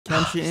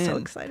count you in. So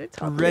excited to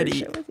talk Ready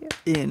shit with you.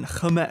 in 5,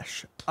 4,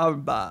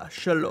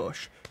 3, 2.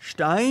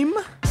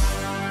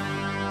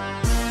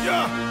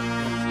 Yeah.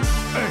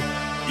 Hey,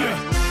 yeah.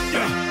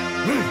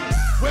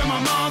 Where my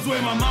mom's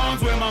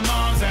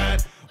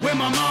at? Where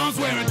my mom's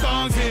wearing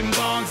thongs, hitting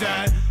bongs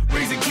at?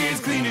 Raising kids,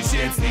 cleaning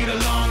shits, need a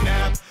long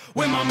nap.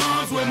 Where my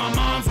mom's at?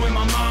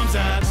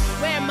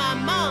 Where my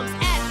mom's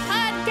at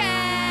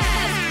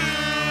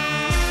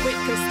podcast with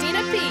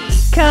Christina P.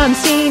 Come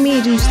see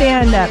me do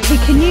stand up. Hey,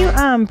 can you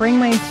bring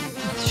my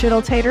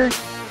shittle tater?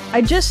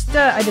 I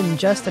didn't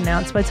just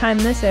announce, by the time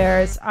this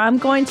airs, I'm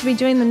going to be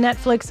doing the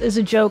Netflix Is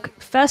a Joke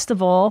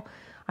Festival,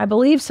 I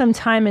believe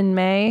sometime in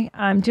May.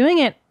 I'm doing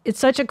it. It's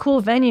such a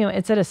cool venue.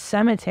 It's at a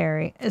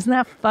cemetery. Isn't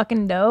that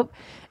fucking dope?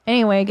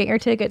 Anyway, get your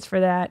tickets for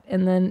that.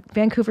 And then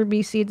Vancouver,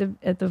 BC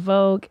at the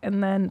Vogue.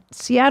 And then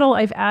Seattle,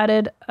 I've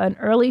added an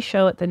early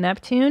show at the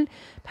Neptune,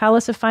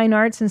 Palace of Fine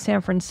Arts in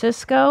San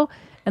Francisco.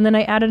 And then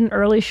I added an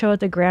early show at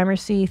the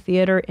Gramercy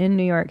Theater in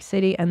New York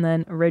City, and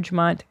then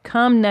Ridgemont.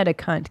 Come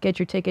Netacunt. Get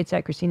your tickets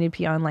at Christina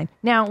P online.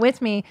 Now,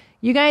 with me,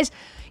 you guys,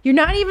 you're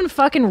not even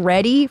fucking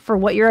ready for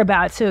what you're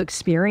about to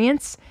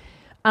experience.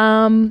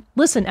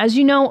 Listen, as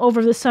you know,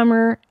 over the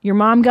summer, your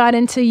mom got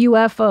into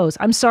UFOs.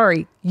 I'm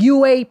sorry,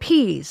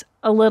 UAPs,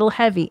 a little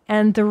heavy.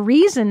 And the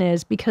reason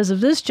is because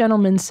of this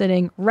gentleman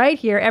sitting right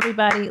here.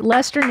 Everybody,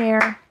 Lester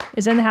Nare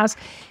is in the house,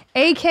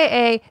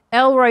 a.k.a.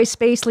 Elroy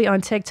Spacely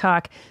on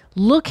TikTok.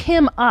 Look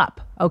him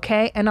up,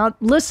 okay? And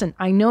listen,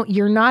 I know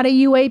you're not a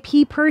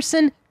UAP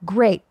person.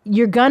 Great.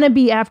 You're gonna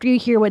be after you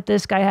hear what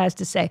this guy has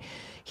to say.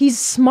 He's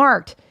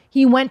smart.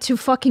 He went to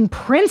fucking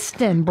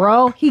Princeton,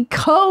 bro. He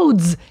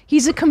codes.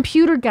 He's a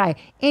computer guy.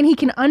 And he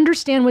can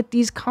understand what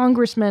these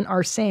congressmen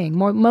are saying,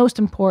 most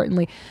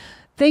importantly.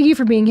 Thank you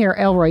for being here,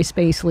 Elroy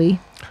Spacely.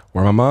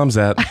 Where my mom's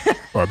at.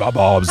 Where my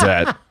mom's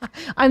at.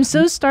 I'm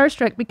so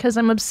starstruck because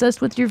I'm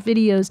obsessed with your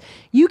videos.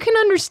 You can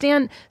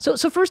understand. So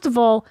first of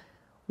all,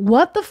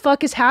 what the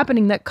fuck is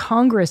happening that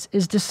Congress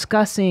is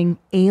discussing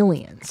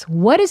aliens?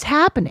 What is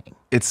happening?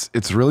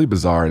 It's really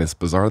bizarre, and it's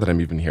bizarre that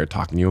I'm even here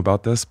talking to you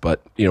about this.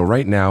 But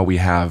right now we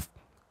have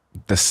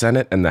the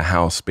Senate and the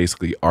House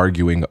basically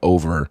arguing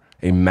over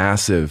a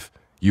massive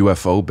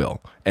UFO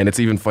bill, and it's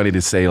even funny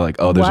to say like,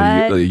 oh, there's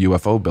a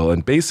UFO bill,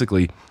 and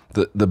basically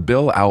the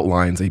bill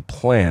outlines a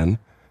plan,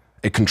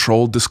 a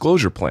controlled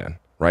disclosure plan,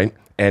 right?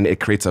 And it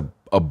creates a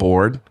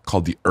board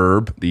called the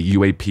ERB, the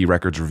UAP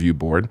Records Review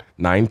Board,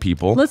 9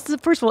 people. Let's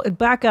first of all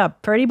back up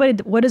for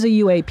anybody. What is a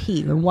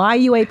UAP and why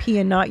UAP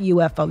and not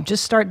UFO?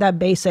 Just start that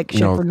basic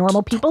shit for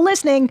normal people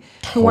listening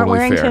who aren't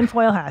wearing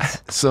tinfoil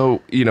hats.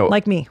 So,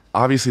 like me.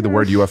 Obviously the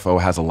word UFO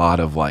has a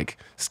lot of like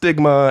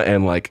stigma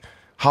and like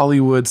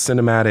Hollywood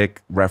cinematic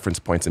reference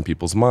points in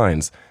people's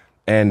minds.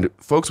 And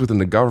folks within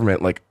the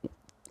government like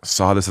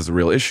saw this as a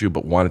real issue,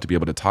 but wanted to be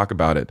able to talk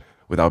about it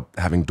without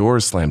having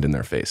doors slammed in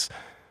their face.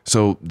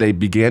 So they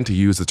began to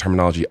use the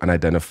terminology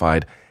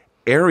unidentified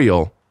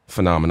aerial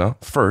phenomena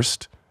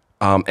first,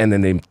 and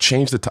then they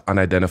changed it to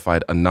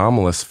unidentified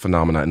anomalous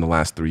phenomena in the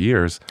last 3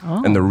 years.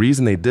 Oh. And the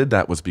reason they did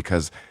that was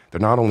because they're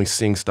not only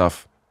seeing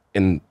stuff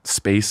in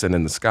space and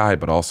in the sky,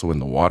 but also in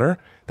the water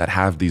that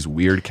have these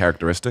weird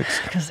characteristics.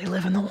 Because they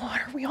live in the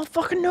water. We all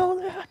fucking know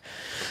that.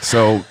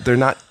 So they're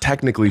not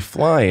technically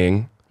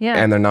flying. Yeah.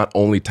 And they're not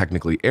only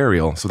technically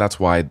aerial, so that's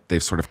why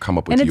they've sort of come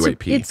up with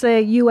UAP. It's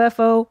a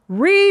UFO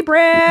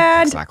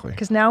rebrand. Exactly.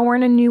 Because now we're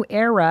in a new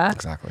era.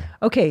 Exactly.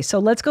 Okay, so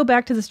let's go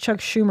back to this Chuck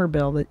Schumer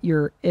bill that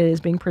is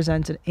being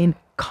presented in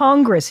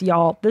Congress,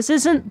 y'all. This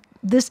isn't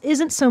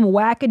some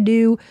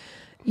wackadoo,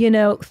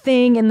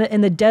 thing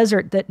in the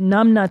desert that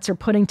numbnuts are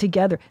putting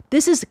together.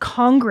 This is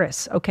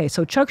Congress. Okay,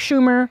 so Chuck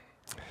Schumer,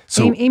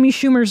 Amy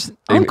Schumer's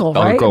uncle,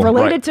 right?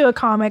 Related to a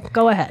comic.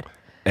 Go ahead.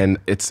 And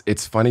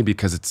it's funny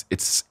because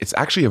it's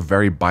actually a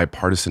very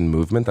bipartisan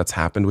movement that's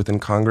happened within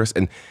Congress.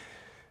 And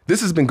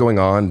this has been going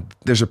on.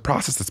 There's a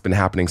process that's been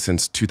happening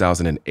since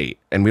 2008.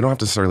 And we don't have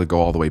to necessarily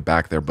go all the way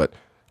back there. But,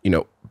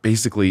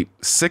 basically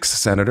 6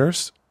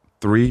 senators,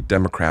 3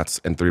 Democrats,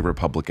 and 3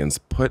 Republicans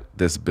put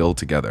this bill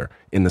together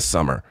in the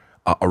summer.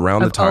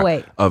 Around the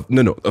time of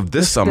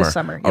this summer,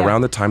 yeah.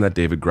 Around the time that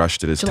David Grush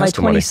did his July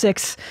testimony.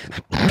 26th.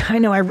 I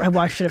know, I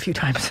watched it a few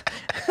times.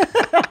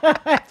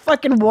 I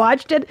fucking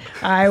watched it.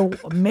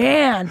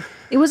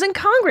 It was in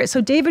Congress. So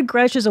David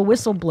Grush is a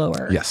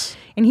whistleblower. Yes.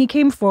 And he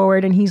came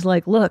forward and he's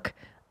like, look,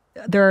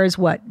 there's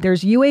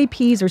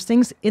UAPs, there's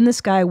things in the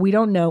sky we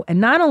don't know. And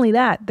not only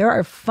that, there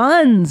are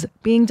funds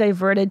being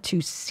diverted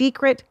to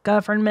secret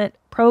government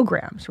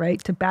programs,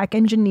 right? To back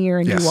engineer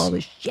and do all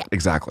this shit.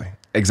 Exactly.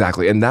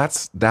 And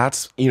that's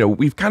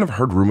we've kind of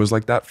heard rumors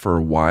like that for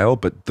a while,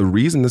 but the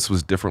reason this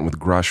was different with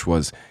Grush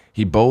was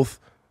he both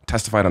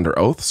testified under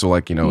oath, so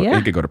he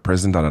could go to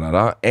prison,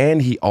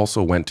 and he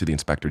also went to the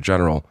inspector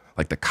general,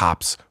 like the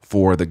cops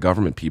for the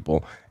government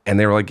people, and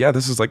they were like, yeah,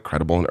 this is like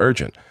credible and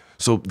urgent.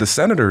 So the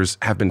senators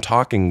have been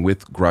talking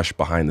with Grush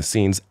behind the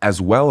scenes,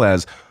 as well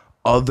as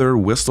other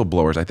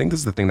whistleblowers. I think this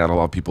is the thing that a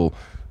lot of people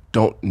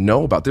don't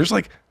know about. There's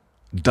like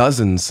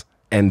dozens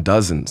and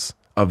dozens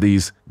of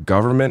these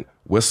government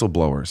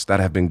whistleblowers that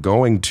have been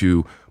going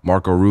to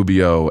Marco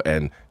Rubio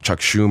and Chuck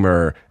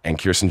Schumer and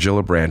Kirsten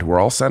Gillibrand, who are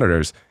all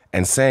senators,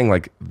 and saying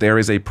like there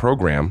is a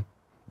program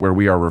where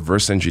we are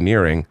reverse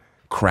engineering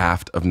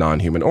craft of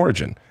non-human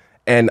origin.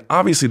 And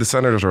obviously the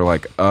senators are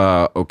like,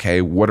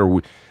 okay, what are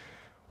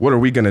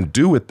we going to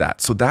do with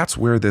that? So that's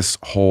where this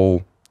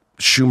whole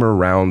Schumer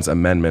Rounds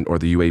Amendment, or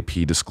the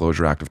UAP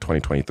Disclosure Act of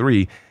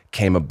 2023,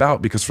 came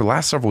about, because for the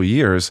last several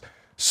years,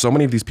 so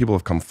many of these people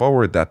have come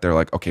forward that they're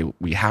like, okay,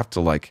 we have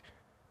to like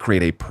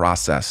create a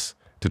process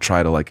to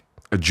try to like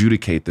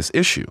adjudicate this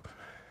issue.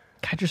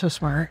 God, you're so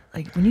smart.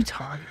 Like when you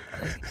talk,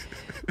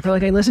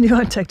 like I listen to you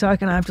on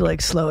TikTok and I have to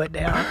like slow it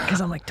down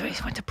because I'm like, dude,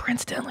 he went to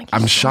Princeton. Like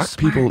I'm shocked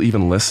people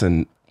even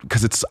listen,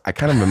 because I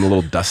kind of am a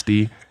little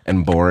dusty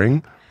and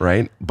boring,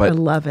 right? But I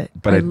love it.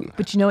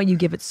 But you know what? You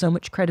give it so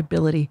much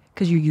credibility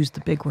because you use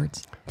the big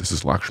words. This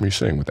is Lakshmi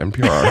Singh with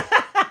NPR.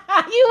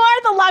 You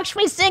are the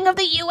Lakshmi Singh of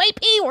the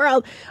UAP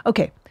world.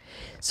 Okay.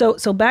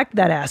 So back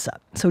that ass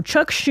up. So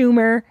Chuck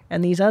Schumer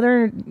and these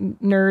other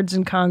nerds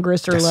in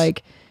Congress are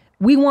like,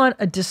 we want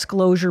a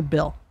disclosure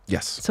bill.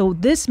 Yes. So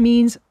this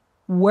means,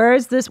 where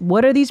is this?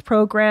 What are these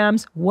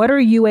programs? What are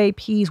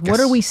UAPs? What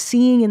are we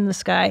seeing in the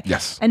sky?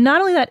 Yes. And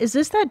not only that, is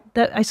this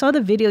that I saw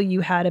the video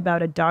you had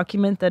about a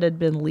document that had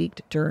been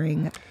leaked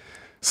during.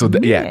 So from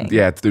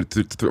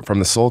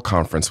the Seoul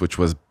conference, which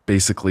was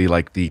basically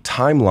like the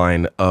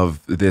timeline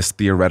of this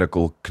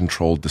theoretical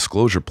controlled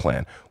disclosure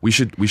plan. We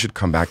should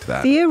come back to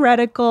that.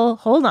 Theoretical,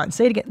 hold on,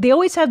 say it again. They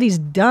always have these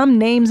dumb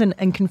names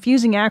and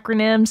confusing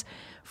acronyms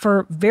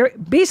for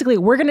basically,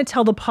 we're going to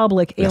tell the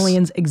public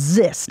aliens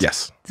exist.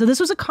 Yes. So this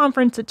was a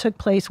conference that took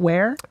place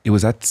where? It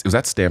was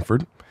at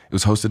Stanford. It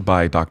was hosted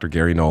by Dr.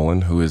 Gary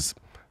Nolan, who is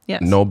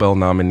Nobel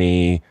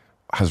nominee,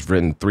 has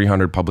written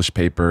 300 published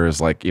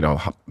papers, like, you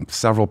know,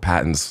 several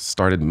patents,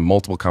 started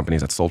multiple companies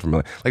that sold for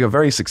millions, like a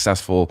very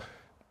successful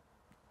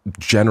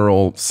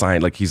general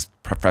science, like he's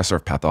professor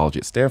of pathology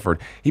at Stanford.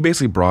 He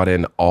basically brought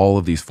in all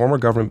of these former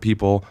government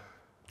people,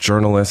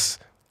 journalists,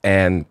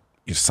 and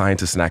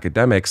scientists and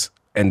academics,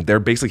 and they're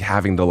basically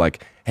having the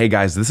like, hey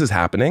guys, this is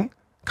happening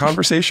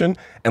conversation,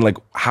 and like,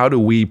 how do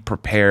we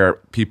prepare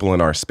people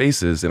in our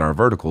spaces, in our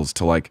verticals,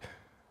 to like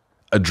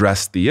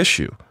address the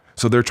issue?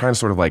 So they're trying to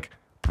sort of like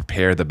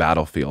prepare the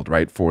battlefield,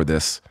 right, for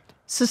this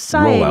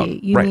society,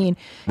 rollout. You mean?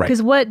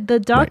 Because what the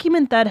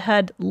document that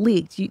had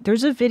leaked,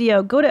 there's a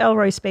video, go to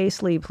Elroy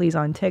Spacely, please,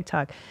 on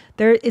TikTok.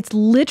 It's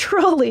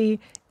literally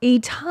a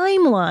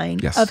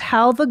timeline of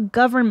how the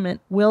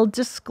government will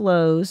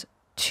disclose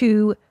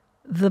to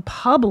the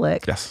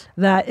public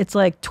that it's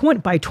like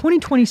by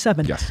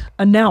 2027,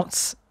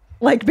 announce.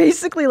 Like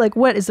basically, like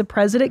what is the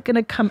president going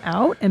to come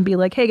out and be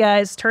like, hey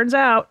guys, turns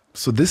out.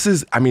 So this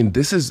is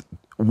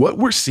what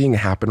we're seeing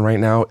happen right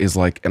now is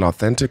like an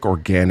authentic,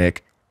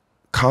 organic,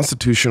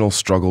 constitutional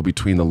struggle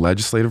between the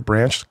legislative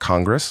branch,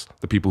 Congress,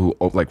 the people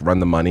who like run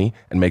the money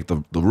and make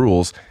the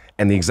rules,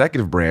 and the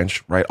executive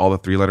branch, right? All the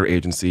three-letter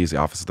agencies, the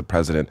office of the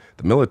president,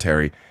 the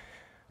military.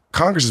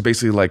 Congress is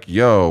basically like,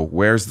 yo,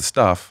 where's the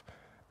stuff?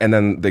 And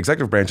then the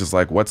executive branch is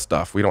like, what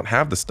stuff? We don't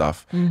have the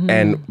stuff.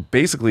 And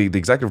basically the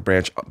executive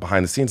branch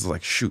behind the scenes is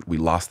like, shoot, we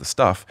lost the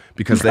stuff,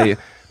 because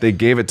they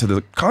gave it to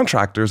the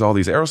contractors, all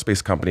these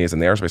aerospace companies,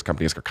 and the aerospace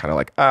companies are kind of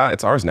like,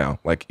 it's ours now.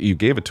 Like, you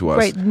gave it to us.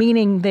 Right,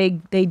 meaning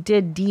they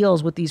did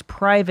deals with these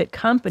private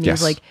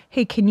companies like,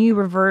 hey, can you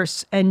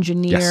reverse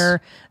engineer?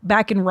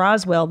 Back in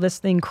Roswell, this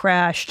thing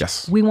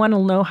crashed. We want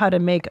to know how to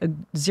make a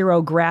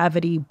zero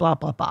gravity, blah,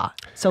 blah, blah.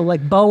 So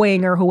like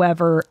Boeing or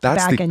whoever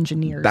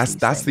engineers.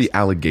 That's the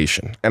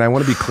allegation. And I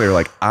want to be clear,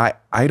 like,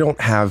 I don't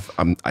have,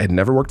 I had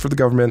never worked for the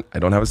government. I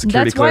don't have a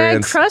security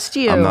clearance. That's why I trust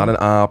you. I'm not an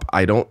op.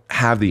 I don't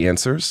have the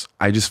answers.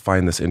 I just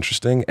find this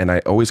interesting. And I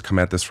always come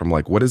at this from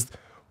like,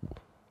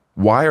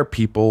 why are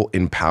people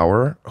in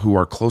power who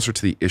are closer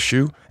to the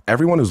issue,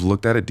 everyone who's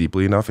looked at it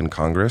deeply enough in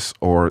Congress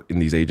or in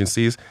these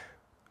agencies,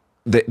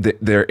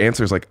 their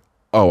answer is like,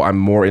 oh, I'm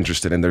more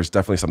interested and there's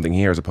definitely something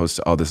here, as opposed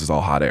to, oh, this is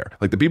all hot air.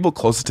 Like the people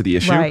closest to the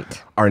issue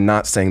are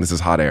not saying this is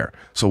hot air.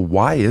 So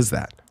why is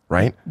that?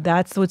 Right?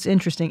 That's what's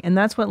interesting. And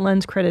that's what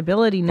lends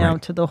credibility now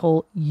to the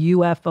whole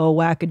UFO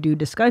wackadoo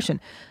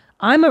discussion.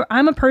 I'm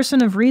a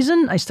person of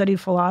reason. I studied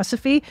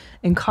philosophy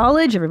in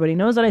college. Everybody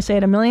knows that. I say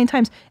it a million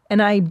times.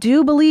 And I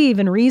do believe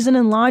in reason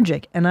and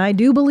logic. And I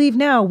do believe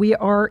now we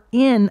are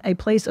in a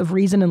place of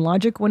reason and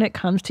logic when it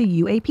comes to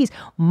UAPs.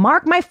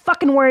 Mark my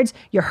fucking words.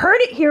 You heard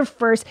it here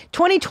first.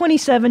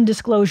 2027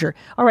 disclosure.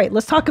 All right,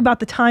 let's talk about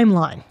the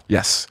timeline.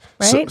 Yes.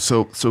 Right?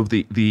 So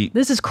the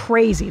this is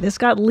crazy. This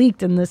got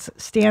leaked in this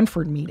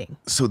Stanford meeting.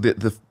 So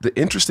the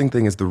interesting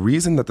thing is the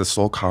reason that the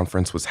Seoul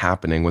conference was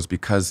happening was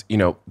because, you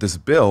know, this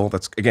bill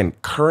that's, again,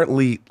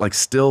 currently like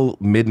still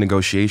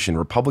mid-negotiation,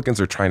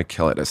 Republicans are trying to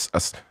kill it.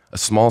 A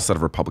small set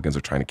of Republicans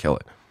are trying to kill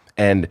it.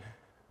 And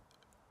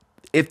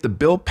if the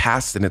bill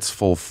passed in its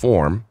full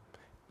form,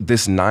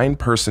 this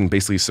 9-person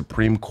basically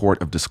Supreme Court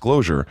of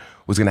Disclosure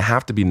was going to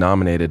have to be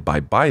nominated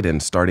by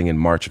Biden starting in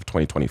March of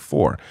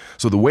 2024.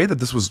 So the way that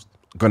this was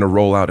going to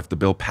roll out if the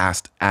bill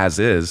passed as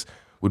is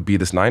would be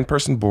this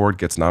 9-person board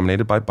gets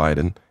nominated by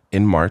Biden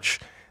in March.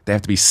 They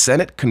have to be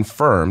Senate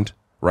confirmed,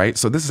 right?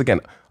 So this is,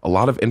 again, a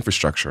lot of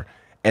infrastructure.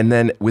 And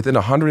then within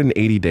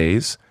 180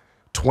 days,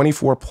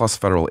 24 plus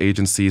federal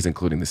agencies,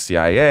 including the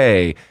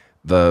CIA,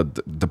 the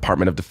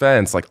Department of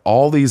Defense, like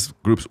all these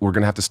groups, we're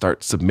going to have to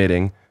start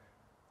submitting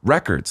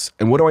records.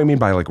 And what do I mean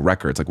by like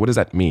records? Like, what does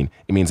that mean?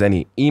 It means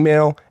any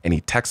email,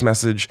 any text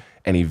message,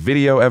 any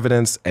video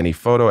evidence, any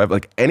photo,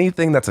 like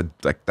anything that's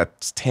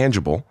that's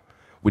tangible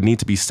would need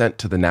to be sent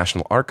to the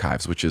National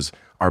Archives, which is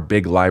our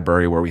big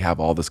library where we have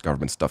all this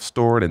government stuff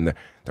stored, and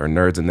there are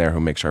nerds in there who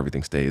make sure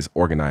everything stays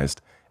organized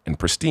and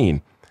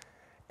pristine.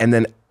 And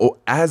then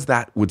as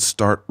that would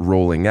start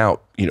rolling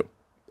out,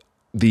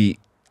 the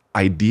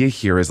idea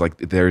here is like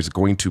there's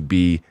going to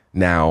be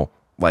now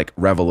like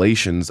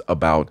revelations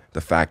about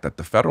the fact that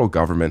the federal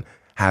government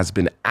has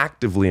been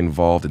actively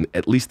involved in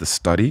at least the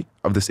study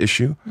of this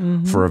issue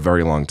for a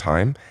very long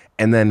time.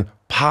 And then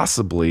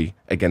possibly,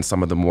 again,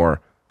 some of the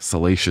more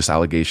salacious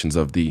allegations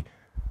of the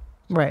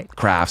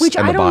crafts which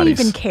and the bodies. Which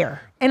I don't even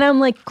care. And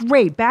I'm like,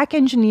 great, back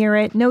engineer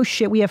it. No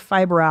shit, we have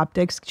fiber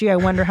optics. Gee, I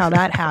wonder how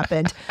that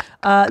happened.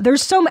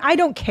 There's I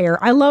don't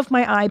care. I love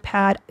my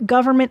iPad.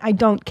 Government, I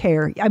don't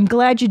care. I'm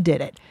glad you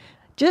did it.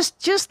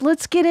 Just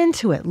let's get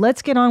into it.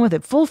 Let's get on with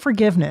it. Full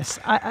forgiveness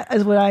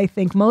is what I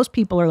think. Most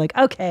people are like,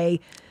 okay,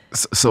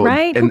 so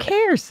right? Who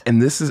cares?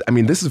 And this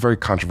is very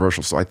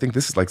controversial. So I think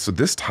this is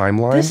this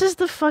timeline. This is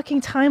the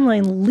fucking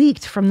timeline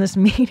leaked from this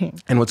meeting.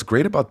 And what's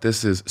great about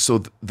this is,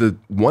 so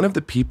one of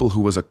the people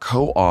who was a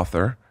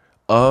co-author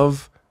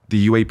of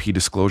the UAP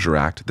Disclosure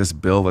Act, this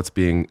bill that's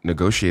being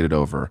negotiated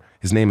over,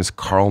 his name is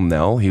Carl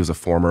Nell. He was a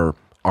former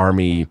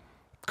Army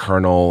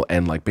colonel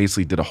and like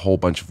basically did a whole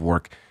bunch of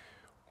work,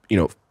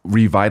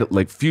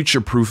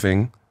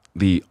 future-proofing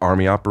the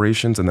Army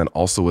operations, and then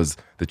also was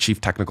the chief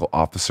technical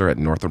officer at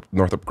Northrop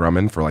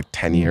Grumman for like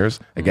 10 years.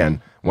 Again,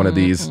 one of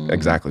these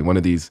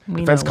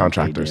defense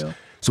contractors.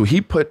 So he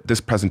put this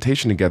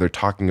presentation together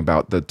talking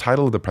about, the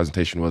title of the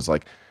presentation was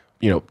like,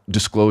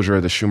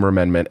 disclosure, the Schumer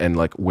Amendment, and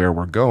like where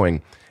we're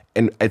going.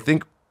 And I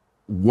think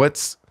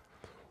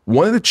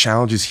one of the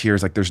challenges here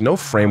is like there's no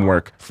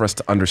framework for us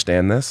to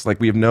understand this. Like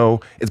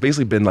it's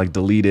basically been like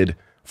deleted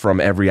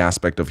from every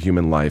aspect of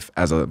human life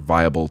as a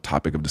viable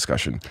topic of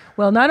discussion.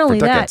 Well, not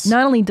only that,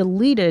 not only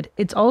deleted,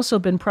 it's also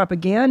been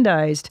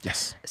propagandized.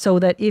 Yes. So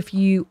that if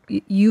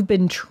you've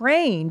been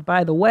trained,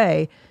 by the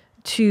way,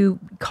 to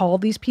call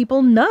these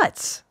people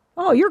nuts.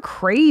 Oh, you're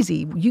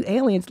crazy. You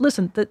aliens.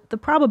 Listen, the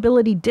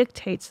probability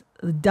dictates,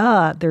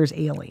 there's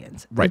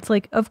aliens. Right. It's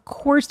like, of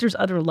course there's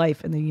other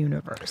life in the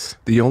universe.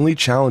 The only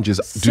challenge is,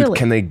 dude,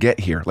 can they get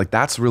here? Like,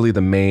 that's really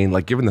the main,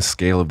 like, given the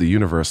scale of the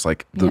universe,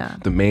 like,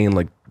 the main,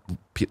 like,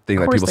 thing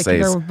that people say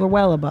is... They're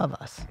well above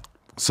us.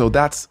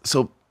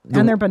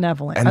 And they're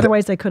benevolent.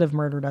 Otherwise, they could have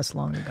murdered us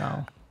long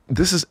ago.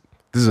 This is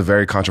a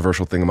very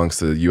controversial thing amongst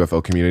the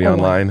UFO community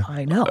online.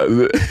 I know.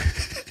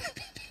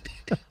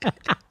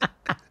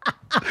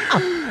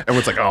 And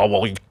it's like, oh,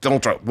 well, we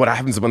don't. What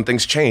happens when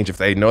things change? If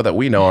they know that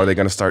we know, are they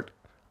going to start?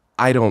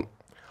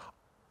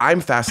 I'm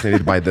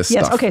fascinated by this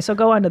yes. stuff. Okay. So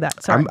go on to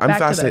that. Sorry. I'm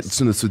fascinated.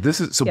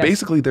 So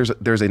basically,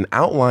 there's an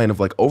outline of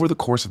like over the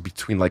course of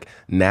between like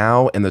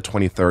now and the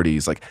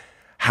 2030s, like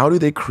how do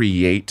they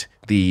create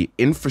the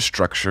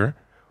infrastructure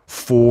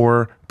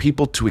for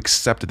people to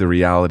accept the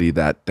reality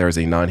that there's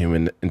a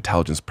non-human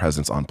intelligence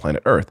presence on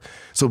planet Earth?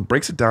 So it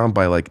breaks it down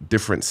by like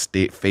different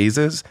state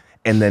phases,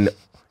 and then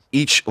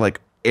each like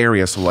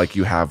area. So like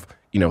you have,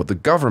 the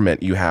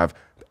government, you have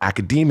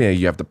academia,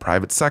 you have the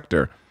private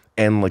sector,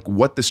 and like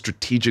what the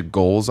strategic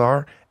goals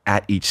are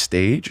at each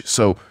stage.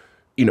 So,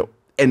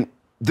 and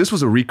this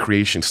was a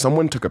recreation.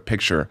 Someone took a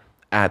picture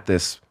at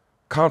this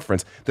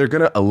conference. They're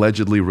going to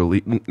allegedly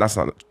release, that's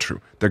not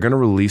true. They're going to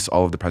release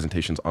all of the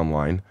presentations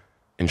online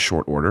in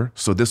short order.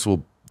 So this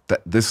will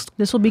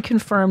be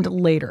confirmed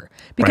later,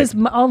 because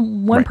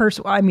one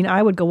person,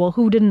 I would go, well,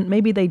 who didn't,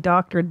 maybe they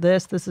doctored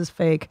this is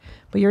fake,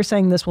 but you're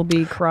saying this will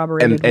be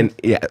corroborated. And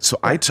so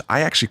I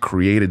actually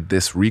created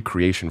this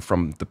recreation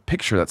from the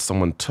picture that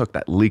someone took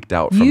that leaked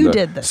out.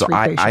 Did this. So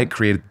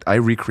I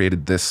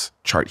recreated this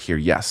chart here.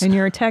 Yes. And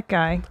you're a tech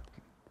guy.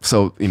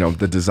 So,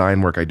 the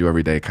design work I do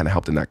every day kind of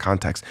helped in that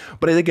context.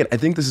 But again, I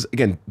think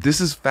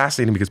this is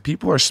fascinating because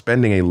people are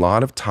spending a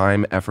lot of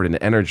time, effort, and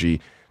energy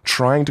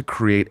trying to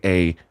create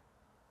a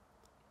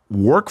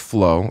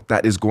workflow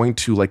that is going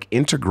to like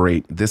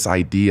integrate this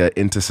idea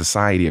into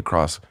society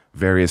across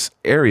various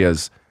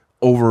areas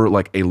over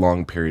like a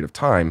long period of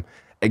time.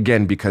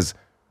 Again, because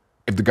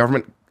if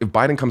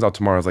Biden comes out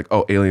tomorrow, it's like,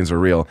 oh, aliens are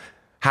real,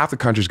 half the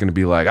country's going to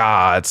be like,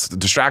 it's a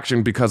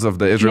distraction because of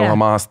the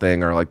Israel-Hamas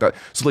thing or like that.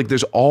 So like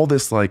there's all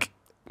this like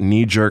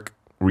knee-jerk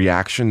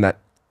reaction that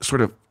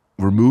sort of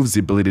removes the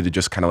ability to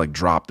just kind of like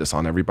drop this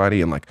on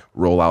everybody and like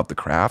roll out the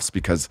crafts,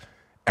 because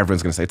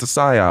everyone's going to say it's a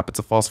psyop, it's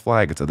a false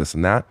flag, it's a this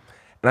and that.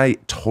 And I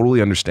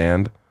totally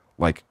understand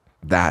like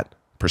that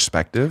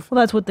perspective. Well,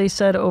 that's what they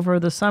said over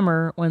the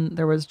summer when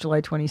there was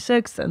July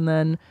 26th. And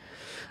then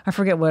I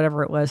forget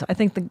whatever it was. I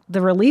think the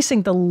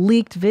releasing the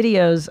leaked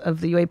videos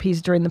of the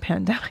UAPs during the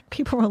pandemic,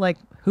 people were like,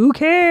 who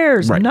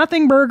cares? Right.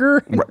 Nothing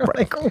burger. Right.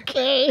 Like,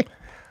 okay.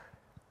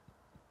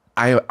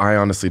 I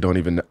honestly don't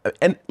even.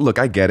 And look,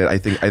 I get it. I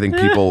think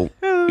people.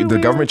 The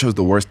government chose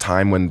the worst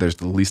time when there's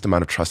the least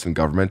amount of trust in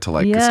government to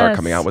start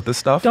coming out with this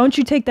stuff. Don't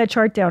you take that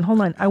chart down. Hold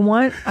on. I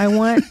want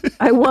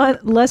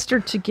Lester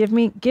to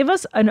give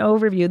us an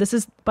overview. This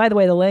is, by the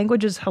way, the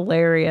language is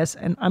hilarious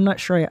and I'm not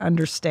sure I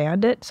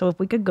understand it. So if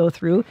we could go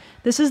through,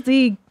 this is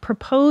the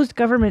proposed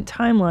government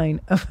timeline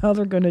of how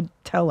they're going to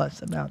tell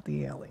us about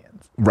the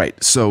aliens.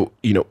 Right. So,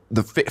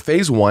 the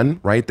phase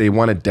one, right, they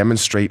want to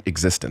demonstrate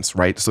existence,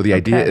 right? So the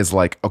idea is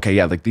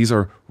these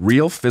are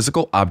real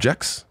physical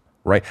objects.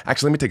 Right.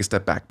 Actually, let me take a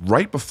step back.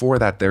 Right before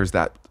that, there's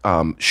that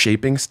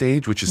shaping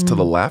stage, which is to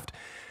the left.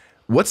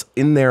 What's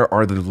in there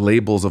are the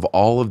labels of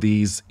all of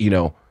these,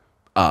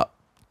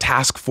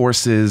 task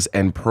forces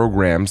and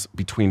programs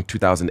between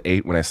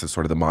 2008, when I said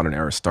sort of the modern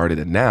era started,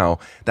 and now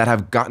that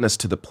have gotten us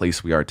to the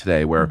place we are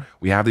today, where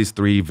we have these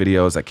 3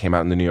 videos that came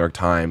out in the New York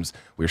Times.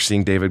 We're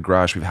seeing David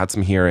Grush. We've had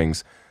some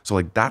hearings.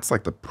 So that's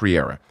like the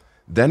pre-era.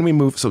 Then we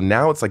move. So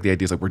now it's like the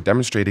idea is like we're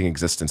demonstrating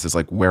existence is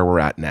like where we're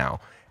at now.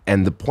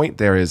 And the point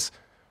there is,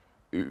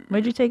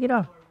 why'd you take it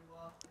off?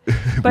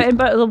 but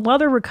while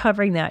they're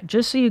recovering that,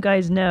 just so you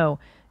guys know,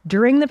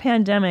 during the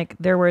pandemic,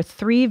 there were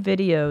 3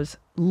 videos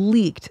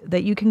leaked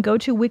that you can go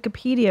to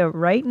Wikipedia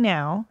right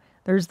now.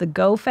 There's the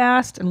Go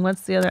Fast, and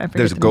what's the other? I forget.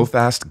 There's Go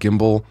Fast,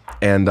 Gimbal,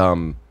 and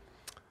the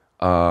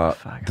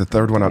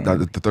third one.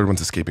 The third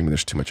one's escaping me.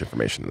 There's too much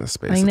information in this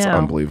space. It's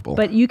unbelievable.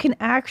 But you can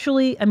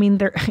actually,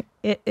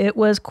 it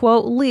was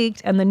quote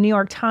leaked, and the New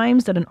York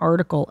Times did an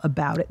article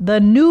about it. The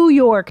New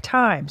York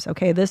Times.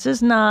 Okay, this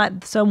is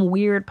not some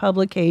weird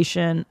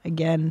publication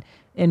again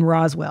in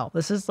Roswell.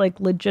 This is like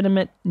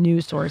legitimate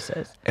news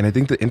sources. And I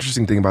think the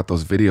interesting thing about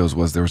those videos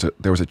was there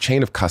was a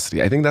chain of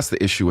custody. I think that's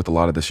the issue with a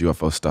lot of this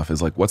UFO stuff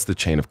is like, what's the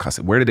chain of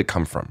custody? Where did it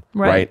come from?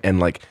 Right? And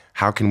like,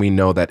 how can we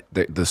know that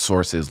the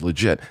source is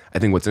legit? I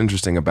think what's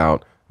interesting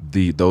about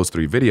those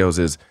 3 videos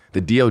is the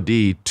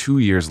DOD 2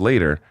 years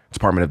later,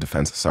 Department of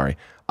Defense,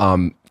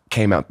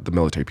 came out, the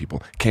military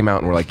people came out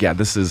and were like, yeah,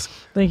 this is...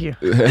 Thank you.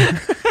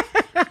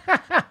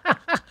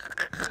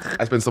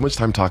 I spend so much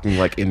time talking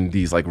like in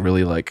these like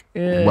really like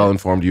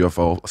well-informed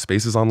UFO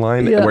spaces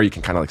online where you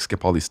can kind of like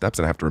skip all these steps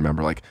and I have to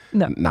remember like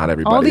not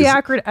everybody. All the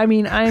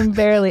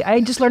acronym.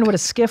 I just learned what a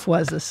skiff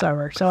was this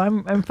summer, so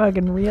I'm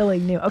fucking really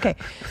new. Okay,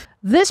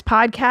 this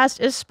podcast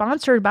is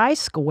sponsored by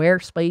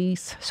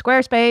Squarespace.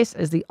 Squarespace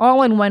is the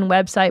all-in-one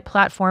website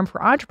platform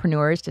for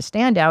entrepreneurs to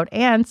stand out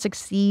and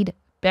succeed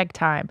big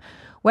time.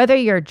 Whether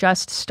you're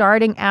just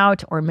starting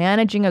out or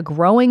managing a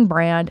growing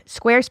brand,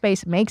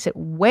 Squarespace makes it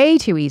way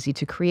too easy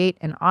to create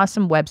an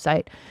awesome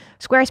website.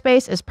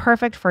 Squarespace is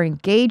perfect for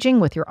engaging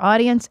with your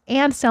audience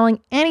and selling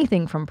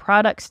anything from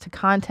products to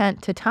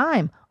content to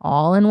time,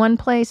 all in one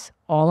place,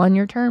 all on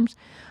your terms.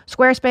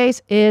 Squarespace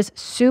is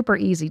super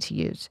easy to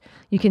use.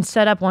 You can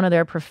set up one of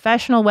their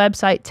professional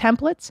website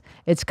templates.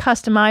 It's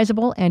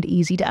customizable and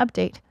easy to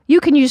update. You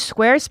can use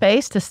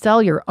Squarespace to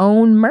sell your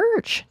own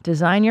merch.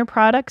 Design your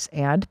products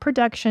and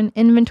production,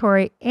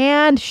 inventory,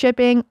 and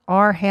shipping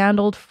are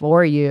handled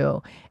for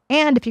you.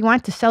 And if you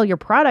want to sell your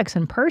products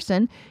in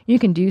person, you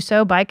can do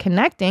so by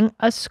connecting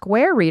a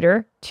Square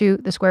Reader to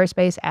the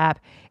Squarespace app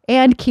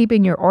and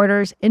keeping your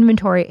orders,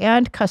 inventory,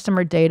 and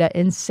customer data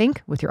in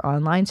sync with your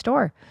online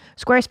store.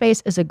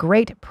 Squarespace is a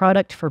great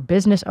product for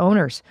business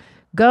owners.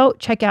 Go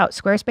check out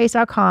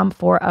squarespace.com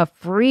for a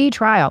free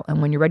trial. And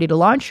when you're ready to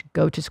launch,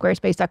 go to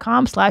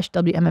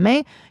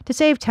squarespace.com/WMMA to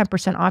save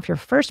 10% off your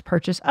first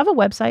purchase of a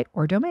website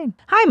or domain.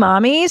 Hi,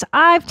 mommies.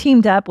 I've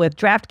teamed up with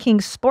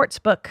DraftKings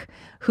Sportsbook,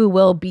 who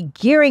will be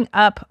gearing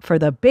up for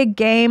the big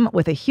game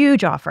with a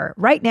huge offer.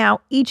 Right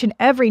now, each and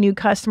every new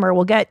customer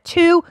will get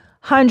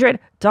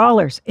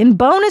 $200 in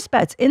bonus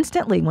bets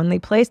instantly when they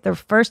place their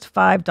first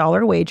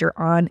 $5 wager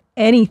on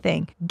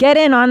anything. Get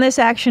in on this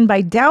action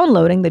by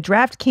downloading the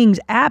DraftKings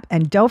app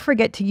and don't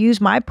forget to use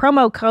my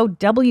promo code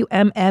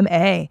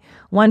WMMA.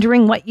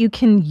 Wondering what you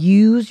can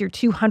use your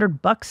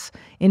 $200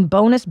 in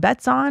bonus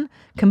bets on?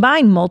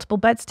 Combine multiple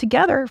bets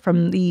together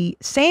from the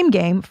same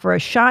game for a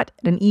shot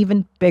at an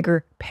even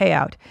bigger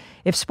payout.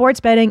 If sports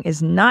betting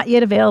is not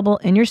yet available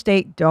in your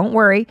state, don't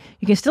worry.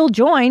 You can still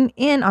join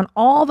in on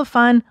all the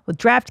fun with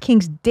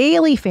DraftKings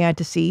Daily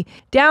Fantasy.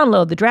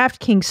 Download the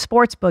DraftKings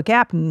Sportsbook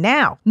app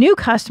now. New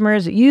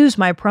customers use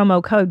my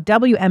promo code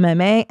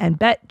WMMA and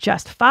bet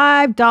just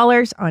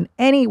 $5 on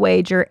any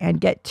wager and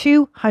get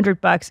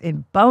 $200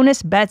 in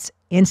bonus bets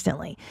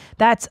instantly.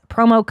 That's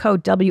promo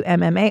code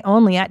WMMA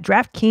only at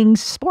DraftKings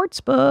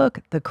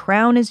Sportsbook. The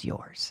crown is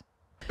yours.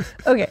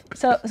 Okay,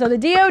 so the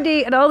DOD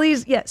and all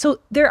these,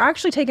 so they're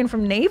actually taken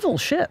from naval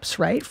ships,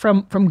 right?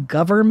 From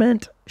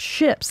government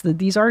ships.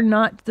 This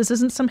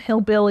isn't some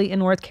hillbilly in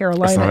North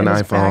Carolina in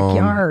his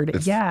backyard.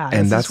 This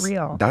is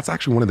real. That's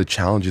actually one of the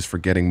challenges for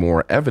getting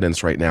more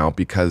evidence right now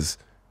because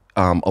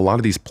a lot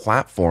of these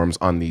platforms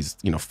on these,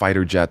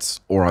 fighter jets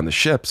or on the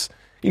ships,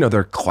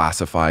 they're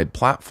classified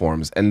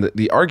platforms. And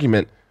the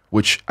argument,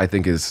 which I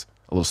think is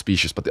a little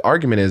specious, but the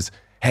argument is,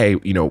 hey,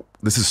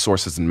 this is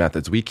sources and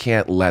methods. We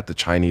can't let the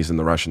Chinese and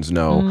the Russians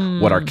know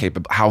what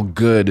how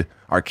good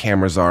our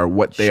cameras are,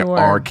 what they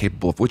are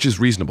capable of, which is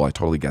reasonable. I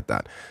totally get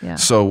that. Yeah.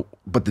 So,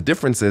 but the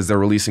difference is they're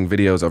releasing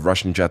videos of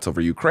Russian jets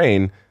over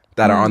Ukraine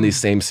that are on these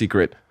same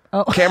secret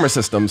camera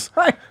systems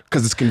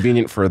because it's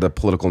convenient for the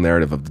political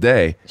narrative of the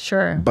day.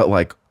 Sure. But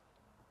like,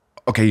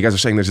 okay, you guys are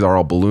saying these are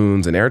all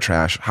balloons and air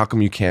trash. How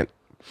come you can't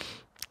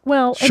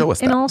show us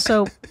that? And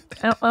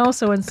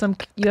also in some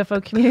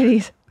UFO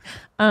communities,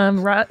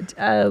 from what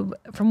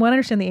I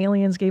understand, the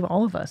aliens gave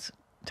all of us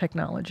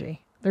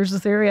technology. There's a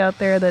theory out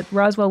there that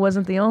Roswell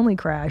wasn't the only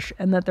crash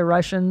and that the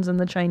Russians and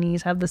the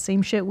Chinese have the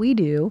same shit we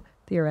do,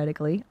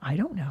 theoretically. I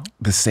don't know.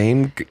 The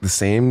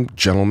same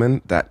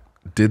gentleman that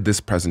did this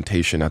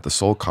presentation at the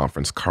Seoul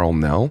conference, Carl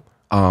Nell,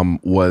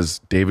 was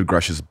David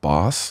Grush's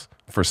boss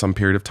for some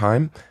period of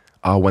time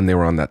when they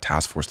were on that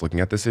task force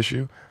looking at this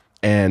issue.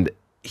 And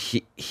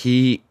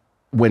he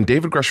when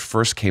David Grush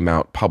first came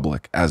out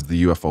public as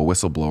the UFO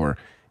whistleblower,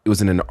 it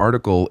was in an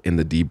article in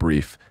the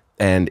Debrief.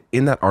 And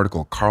in that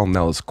article, Carl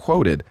Nell is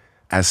quoted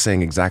as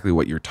saying exactly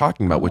what you're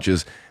talking about, which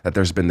is that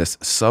there's been this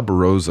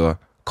sub-Rosa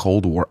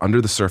Cold War, under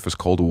the surface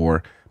Cold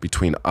War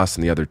between us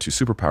and the other two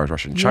superpowers,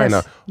 Russia and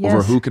China,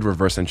 over who could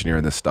reverse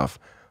engineer this stuff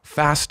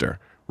faster,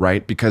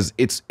 right? Because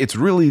it's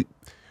really,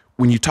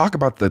 when you talk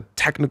about the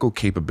technical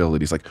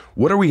capabilities, like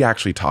what are we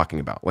actually talking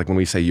about? Like when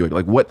we say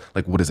UAP,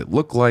 what does it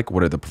look like?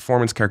 What are the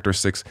performance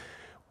characteristics?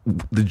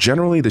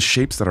 Generally, the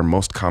shapes that are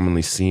most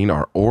commonly seen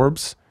are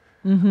orbs,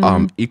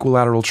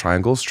 equilateral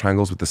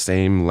triangles with the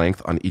same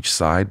length on each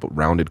side but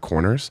rounded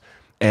corners,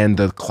 and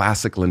the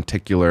classic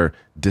lenticular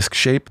disc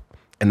shape,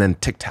 and then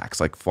tic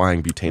tacs, like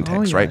flying butane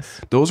tanks, right?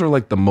 Those are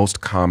like the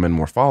most common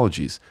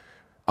morphologies.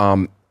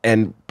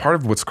 And part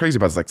of what's crazy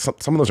about it is like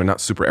some of those are not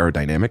super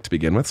aerodynamic to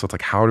begin with. So it's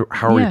like how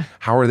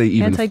are they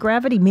even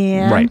anti-gravity,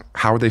 man? Right?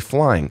 How are they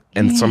flying?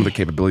 And some of the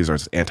capabilities are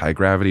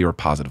anti-gravity or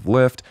positive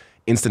lift,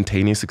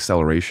 instantaneous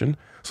acceleration.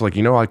 So like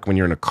like when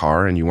you're in a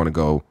car and you want to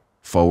go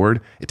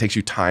forward, it takes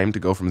you time to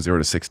go from 0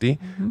 to 60.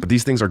 But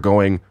these things are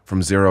going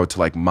from 0 to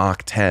like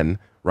Mach 10,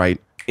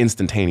 right?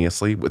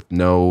 Instantaneously with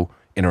no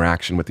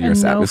interaction with the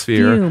Earth's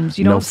atmosphere. Fumes.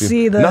 You don't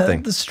see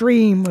the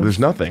stream. There's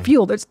nothing.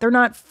 Fuel. They're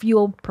not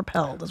fuel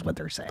propelled, is what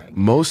they're saying.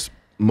 Most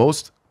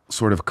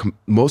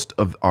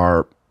of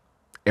our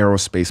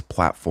aerospace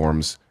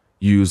platforms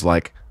use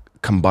like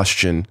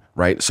combustion,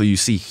 right? So you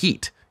see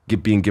heat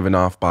being given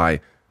off by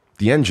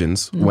the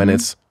engines when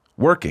it's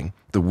working.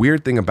 The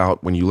weird thing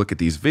about when you look at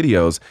these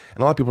videos, and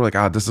a lot of people are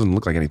like, this doesn't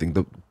look like anything.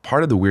 The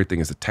part of the weird thing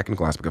is the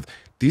technical aspect of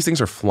these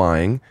things are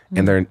flying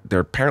and they're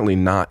apparently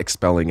not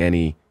expelling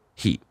any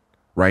heat,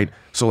 right?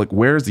 So like,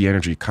 where's the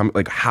energy coming?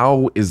 Like,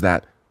 how is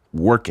that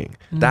working?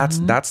 That's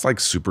like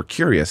super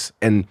curious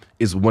and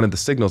is one of the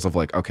signals of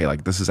like, okay,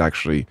 like this is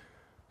actually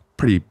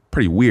pretty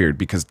weird,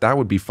 because that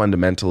would be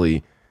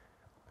fundamentally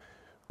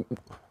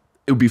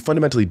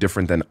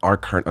different than our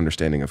current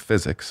understanding of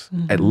physics,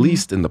 at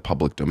least in the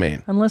public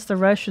domain. Unless the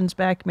Russians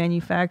back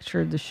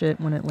manufactured the shit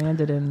when it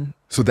landed in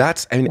in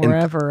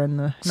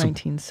the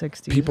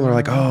 1960s. People are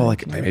like,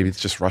 like maybe it's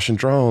just Russian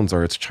drones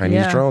or it's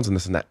Chinese drones and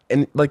this and that.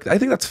 And like, I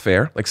think that's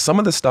fair. Like some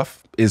of this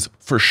stuff is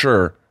for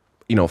sure,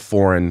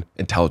 foreign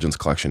intelligence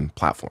collection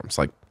platforms,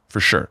 like for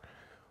sure.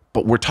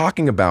 But we're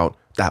talking about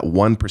that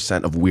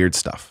 1% of weird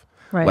stuff.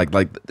 Right.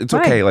 Like it's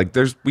okay. Like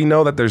we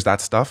know that there's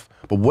that stuff,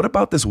 but what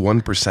about this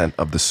 1%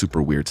 of the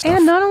super weird stuff?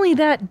 And not only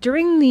that,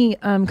 during the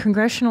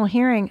congressional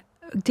hearing,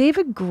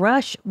 David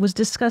Grush was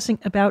discussing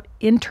about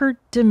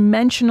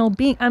interdimensional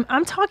being.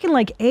 I'm talking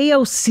like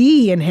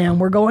AOC and him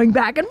were going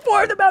back and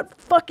forth about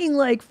fucking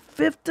like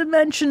fifth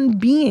dimension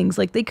beings.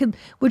 Like they could,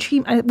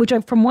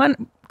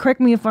 correct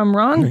me if I'm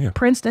wrong,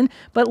 Princeton,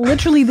 but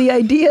literally the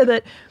idea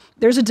that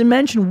there's a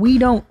dimension we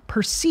don't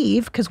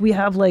perceive because we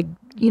have like,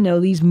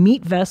 these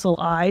meat vessel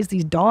eyes,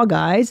 these dog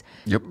eyes.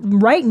 Yep.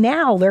 Right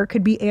now, there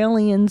could be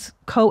aliens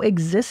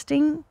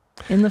coexisting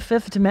in the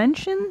fifth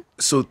dimension.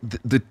 So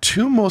the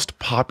two most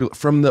popular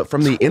from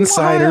the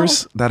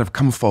insiders that have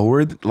come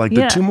forward, like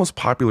the two most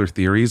popular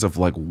theories of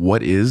like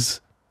what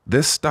is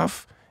this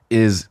stuff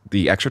is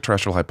the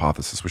extraterrestrial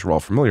hypothesis, which we're all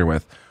familiar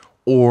with,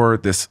 or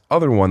this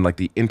other one like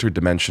the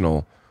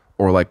interdimensional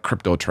or like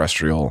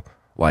crypto-terrestrial.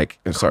 Like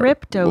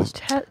let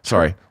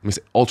me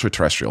say ultra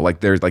terrestrial. Like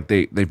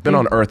they've been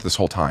on Earth this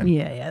whole time.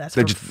 That's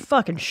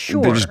fucking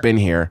sure. They've just been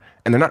here,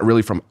 and they're not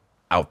really from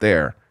out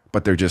there,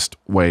 but they're just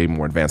way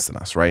more advanced than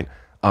us, right?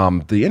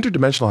 The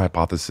interdimensional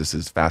hypothesis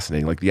is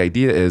fascinating. Like the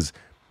idea is,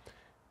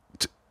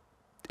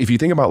 if you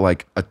think about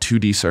like a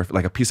 2D surface,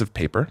 like a piece of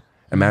paper.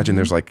 Imagine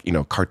there's like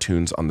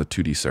cartoons on the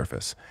 2D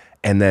surface,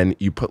 and then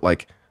you put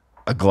like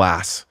a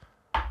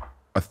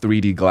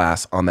 3D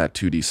glass on that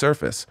 2D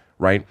surface.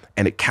 Right?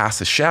 And it casts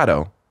a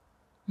shadow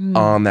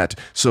on that.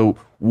 So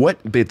what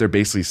they're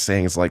basically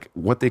saying is like,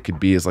 what they could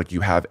be is like, you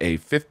have a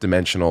fifth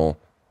dimensional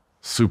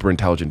super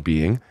intelligent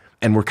being.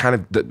 And we're kind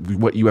of,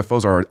 what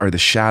UFOs are the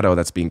shadow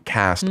that's being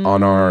cast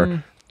on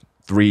our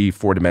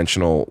 3-4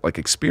 dimensional like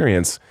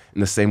experience,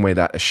 in the same way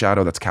that a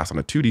shadow that's cast on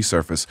a 2D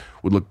surface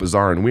would look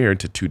bizarre and weird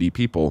to 2D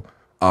people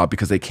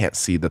because they can't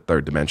see the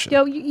third dimension.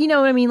 Yo, you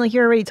know what I mean? Like,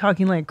 you're already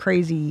talking like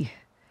crazy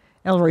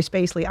Elroy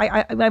Spacely.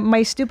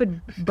 My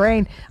stupid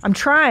brain, I'm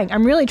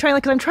really trying,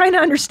 like, 'cause I'm trying to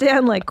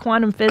understand like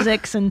quantum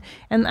physics and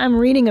I'm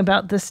reading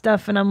about this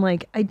stuff and I'm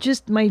like,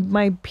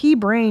 my pea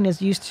brain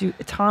is used to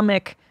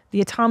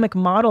the atomic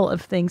model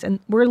of things. And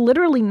we're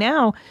literally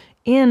now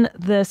in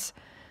this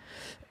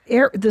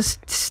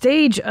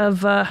stage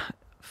of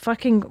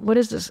what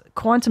is this?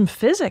 Quantum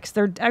physics.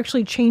 They're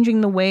actually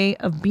changing the way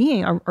of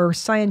being. Our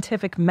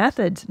scientific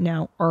methods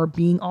now are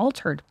being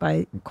altered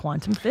by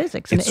quantum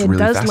physics. And It's it really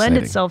does lend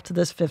fascinating. itself to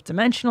this fifth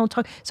dimensional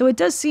talk. So it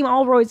does seem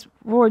all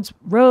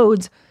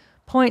roads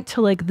point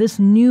to like this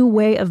new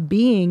way of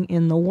being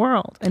in the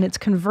world. And it's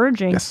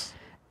converging. Yes.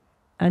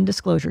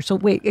 Undisclosure. So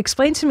wait,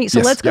 explain to me. So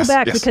Yes, let's go yes,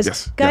 back yes, because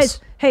yes, guys, yes.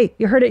 hey,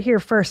 you heard it here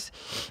first.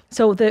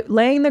 So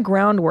laying the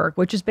groundwork,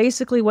 which is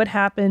basically what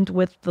happened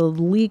with the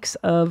leaks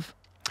of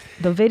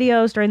the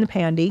videos during the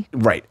pandy.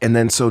 Right. And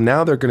then so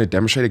now they're going to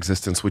demonstrate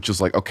existence, which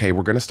is like, okay,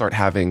 we're going to start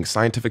having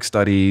scientific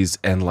studies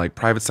and like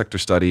private sector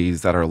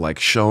studies that are like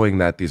showing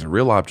that these are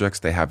real objects.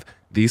 They have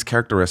these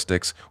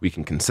characteristics. We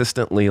can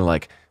consistently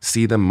like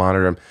see them,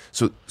 monitor them.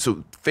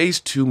 So phase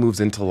 2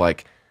 moves into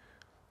like,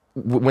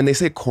 when they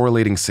say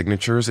correlating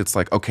signatures, it's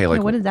like, okay,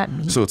 like, what does that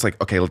mean? So it's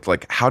like, okay,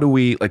 like how do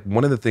we, like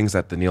one of the things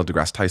that the Neil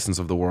deGrasse Tysons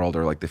of the world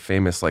or like the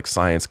famous like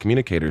science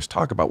communicators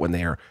talk about when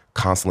they are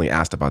constantly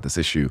asked about this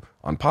issue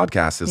on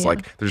podcasts is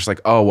like, they're just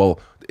like, oh, well,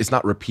 it's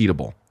not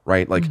repeatable,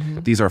 right? Like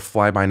these are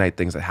fly-by-night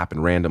things that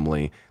happen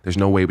randomly. There's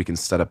no way we can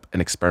set up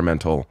an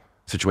experimental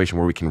situation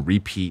where we can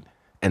repeat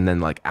and then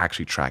like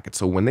actually track it.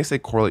 So when they say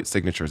correlate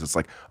signatures, it's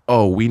like,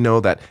 oh, we know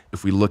that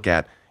if we look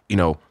at, you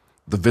know,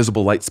 the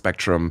visible light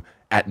spectrum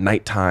at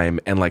nighttime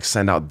and like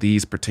send out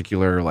these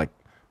particular like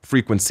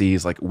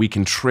frequencies, like we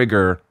can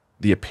trigger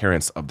the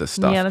appearance of this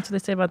stuff. Yeah, that's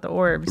what they say about the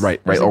orbs.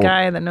 Right, There's right. a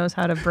guy that knows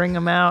how to bring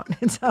them out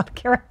in South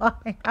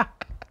Carolina.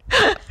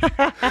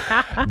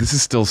 This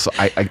is still so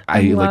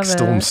I love like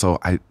still am it. so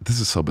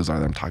this is so bizarre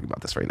that I'm talking about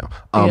this right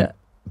now. Yeah.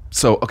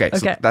 So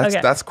that's okay.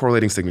 that's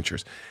correlating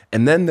signatures.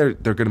 And then they're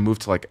going to move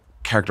to like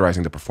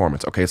characterizing the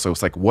performance. Okay, so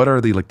it's like, what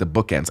are the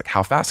bookends? Like,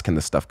 how fast can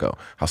this stuff go?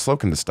 How slow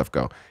can this stuff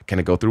go? Can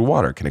it go through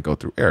water? Can it go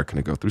through air? Can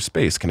it go through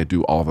space? Can it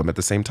do all of them at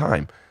the same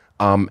time?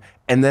 And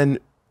then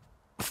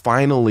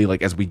finally,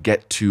 like as we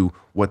get to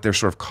what they're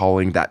sort of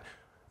calling that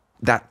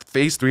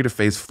phase 3 to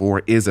phase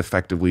 4 is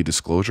effectively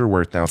disclosure,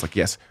 where now it's like,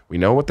 yes, we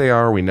know what they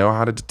are, we know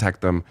how to detect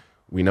them,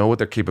 we know what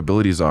their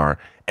capabilities are,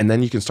 and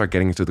then you can start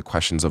getting into the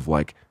questions of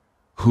like,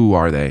 who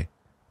are they?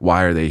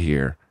 Why are they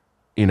here?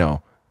 You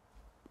know,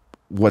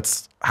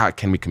 how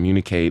can we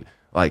communicate?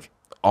 Like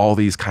all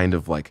these kind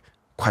of like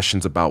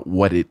questions about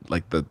what it,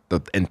 like the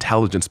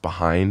intelligence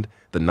behind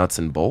the nuts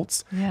and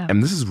bolts. Yeah.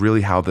 And this is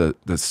really how the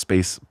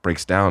space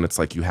breaks down. It's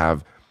like you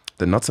have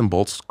the nuts and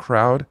bolts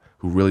crowd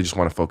who really just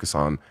want to focus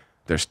on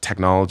there's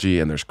technology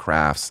and there's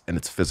crafts and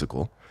it's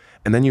physical.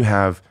 And then you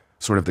have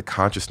sort of the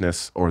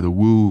consciousness or the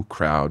woo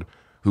crowd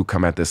who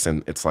come at this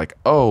and it's like,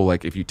 oh,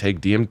 like if you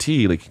take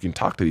DMT, like you can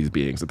talk to these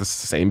beings, like this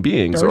is the same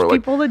beings. There's or like,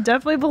 people that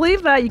definitely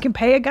believe that. You can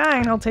pay a guy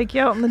and he'll take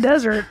you out in the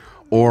desert.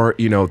 or,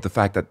 you know, the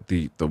fact that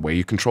the way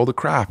you control the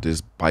craft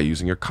is by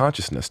using your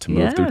consciousness to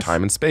move through Yes.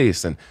 time and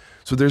space. And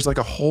so there's like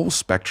a whole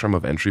spectrum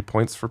of entry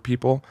points for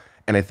people.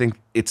 And I think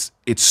it's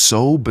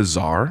so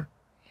bizarre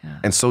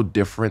and so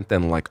different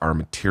than like our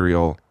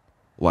material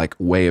like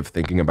way of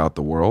thinking about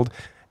the world.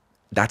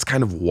 That's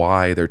kind of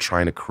why they're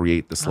trying to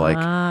create this like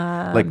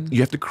you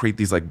have to create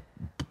these like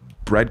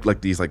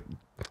these like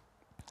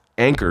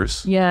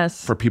anchors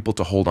Yes. for people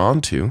to hold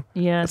on to.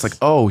 Yes. It's like,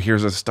 oh,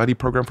 here's a study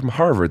program from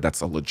Harvard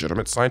that's a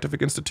legitimate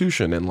scientific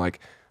institution. And like,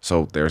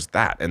 so there's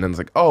that. And then it's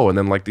like, oh, and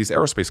then like these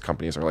aerospace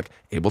companies are like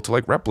able to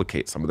like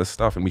replicate some of this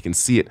stuff and we can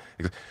see it.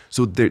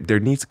 So there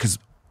needs, because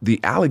the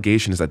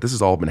allegation is that this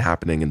has all been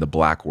happening in the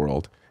black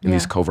world in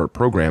these covert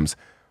programs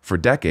for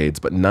decades,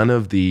 but none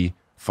of the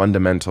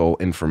fundamental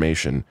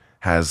information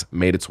has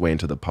made its way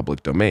into the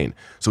public domain.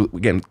 So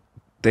again,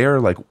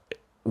 they're like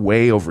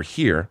way over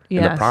here in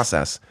the Yes.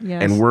 process,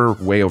 Yes. and we're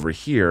way over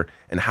here.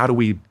 And how do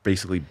we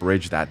basically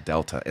bridge that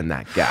delta and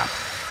that gap?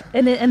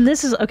 And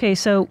this is okay.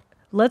 So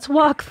let's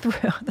walk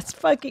through. That's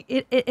fucking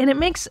it. And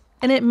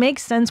it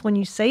makes sense when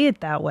you say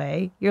it that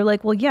way. You're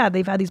like, well, yeah,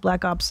 they've had these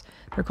black ops.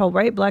 They're called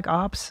black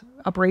ops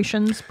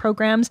operations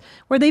programs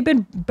where they've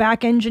been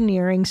back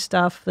engineering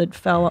stuff that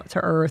fell to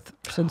Earth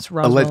since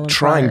Roswell. and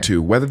Trying prior.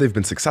 to, whether they've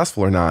been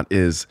successful or not,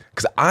 is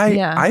because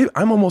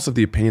I'm almost of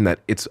the opinion that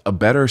it's a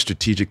better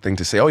strategic thing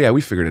to say, oh yeah, we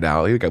figured it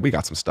out, we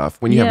got some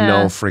stuff, when you have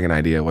no friggin'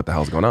 idea what the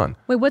hell's going on.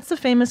 Wait, what's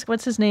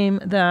his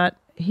name that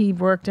he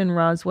worked in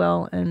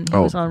Roswell and he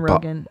was on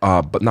Rogan?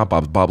 But not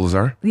Bob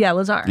Lazar. Yeah,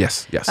 Lazar.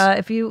 Yes.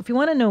 If you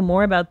want to know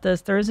more about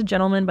this, there is a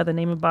gentleman by the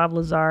name of Bob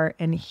Lazar,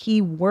 and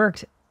he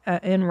worked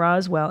in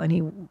Roswell, and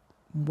he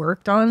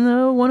worked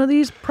on one of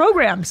these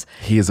programs.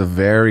 He is a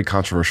very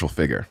controversial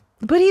figure.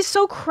 But he's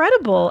so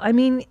credible. I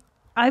mean,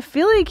 I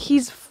feel like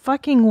he's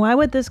fucking, why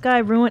would this guy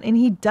ruin, and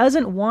he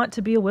doesn't want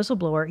to be a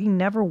whistleblower. He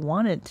never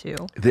wanted to.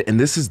 And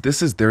this is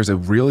there's a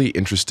really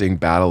interesting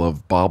battle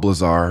of Bob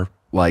Lazar,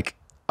 like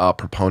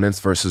proponents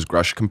versus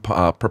Grush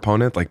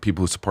proponent, like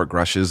people who support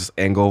Grush's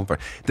angle.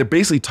 They're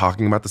basically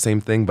talking about the same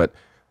thing, but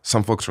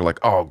some folks are like,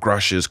 oh,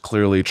 Grush is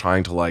clearly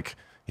trying to like,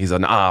 he's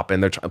an op,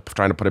 and they're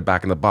trying to put it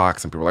back in the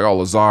box. And people are like, oh,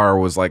 Lazar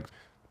was like,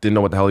 didn't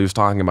know what the hell he was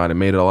talking about and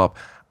made it all up.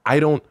 I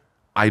don't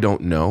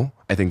know.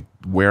 I think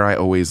where I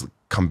always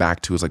come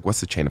back to is like, what's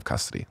the chain of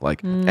custody?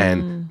 Like,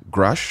 and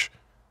Grush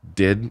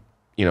did,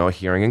 a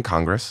hearing in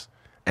Congress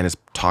and has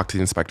talked to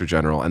the Inspector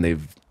General, and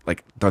they've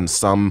like done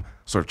some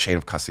sort of chain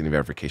of custody and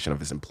verification of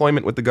his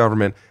employment with the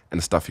government and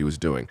the stuff he was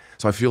doing.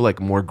 So I feel like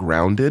more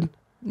grounded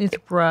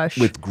with Grush,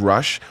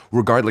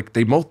 like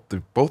they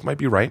both might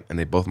be right and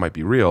they both might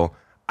be real.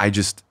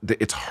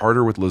 It's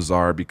harder with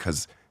Lazar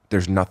because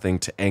there's nothing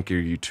to anchor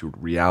you to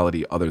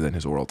reality other than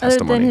his oral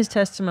testimony. Other than his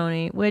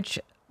testimony, which,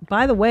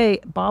 by the way,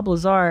 Bob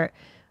Lazar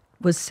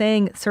was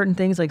saying certain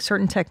things like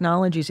certain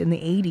technologies in the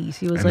 80s.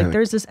 He was like,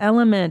 there's this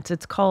element,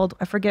 it's called,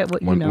 I forget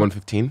what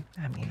 115?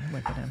 I mean,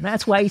 look at him.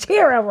 That's why he's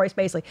here, Elroy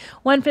Spacely.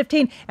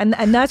 115. And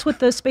that's what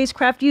the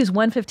spacecraft used,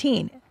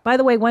 115. By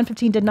the way,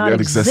 115 did not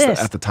exist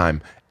at the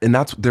time. And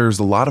there's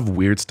a lot of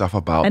weird stuff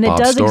about and Bob's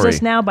it does story.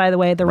 exist now, by the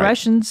way. The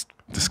Russians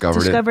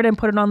discovered it and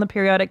put it on the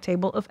periodic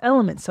table of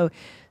elements.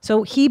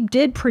 So he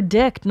did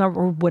predict or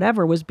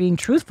whatever was being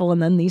truthful,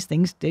 and then these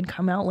things did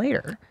come out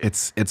later.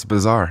 It's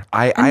bizarre.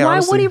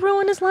 Why would he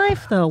ruin his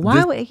life though?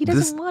 He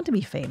doesn't want to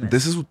be famous.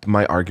 This is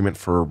my argument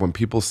for when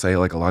people say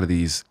like a lot of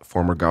these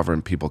former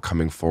government people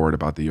coming forward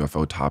about the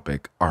UFO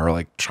topic are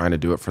like trying to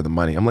do it for the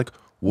money. I'm like,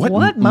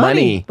 what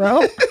money,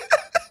 bro?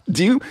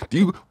 do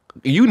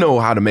you know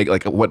how to make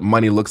like what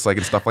money looks like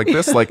and stuff like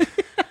this? Like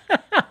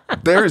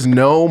there's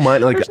no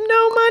money. Like, there's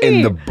no money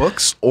in the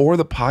books or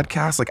the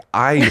podcast. Like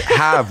I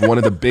have one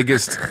of the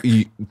biggest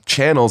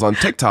channels on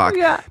TikTok.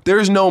 Yeah.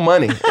 There's no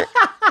money.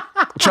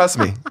 Trust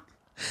me.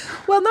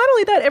 Well, not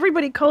only that,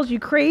 everybody calls you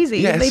crazy.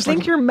 Yeah, they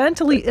think you're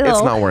mentally ill.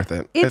 It's not worth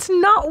it. It's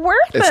not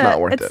worth it. It's not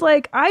worth it. It's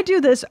like, I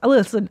do this.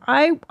 Listen,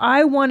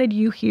 I wanted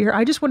you here.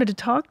 I just wanted to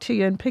talk to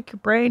you and pick your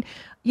brain.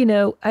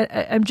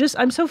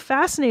 I'm so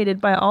fascinated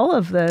by all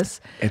of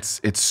this. It's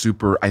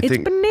super. I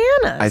think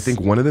bananas. I think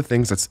one of the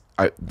things the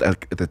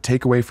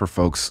takeaway for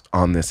folks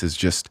on this is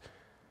just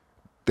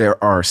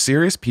there are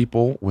serious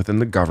people within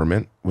the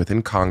government,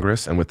 within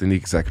Congress, and within the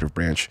executive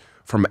branch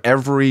from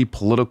every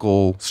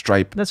political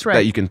stripe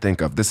that you can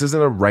think of. This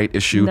isn't a right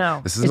issue.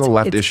 No, this isn't a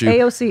left issue.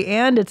 AOC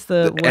and it's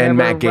the and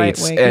Matt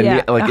Gaetz right and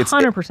yeah, like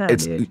 100%.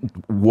 It's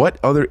what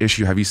other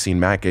issue have you seen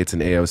Matt Gaetz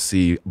and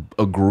AOC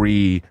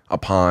agree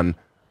upon?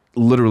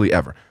 Literally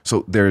ever.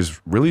 So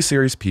there's really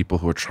serious people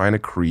who are trying to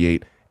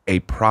create a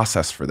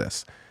process for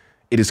this.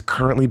 It is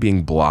currently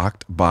being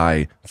blocked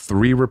by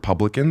 3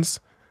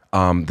 Republicans,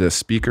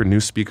 the new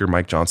speaker,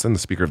 Mike Johnson, the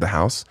Speaker of the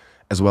House,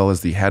 as well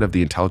as the head of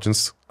the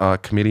Intelligence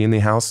Committee in the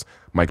House,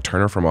 Mike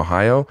Turner from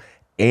Ohio,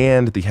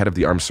 and the head of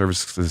the Armed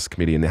Services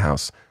Committee in the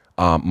House,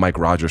 Mike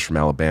Rogers from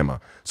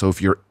Alabama. So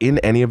if you're in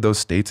any of those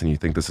states and you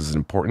think this is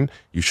important,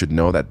 you should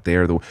know that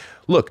they're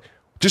look,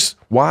 just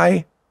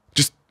why.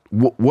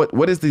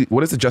 What is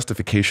the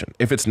justification?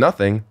 If it's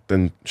nothing,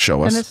 then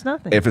show us. And it's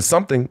nothing. If it's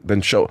something,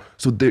 then show.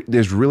 So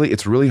it's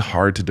really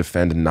hard to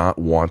defend not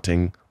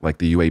wanting like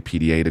the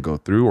UAPDA to go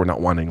through or not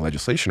wanting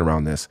legislation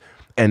around this.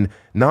 And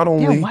not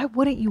only why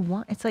wouldn't you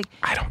want? It's like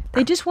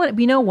they just want.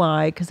 You know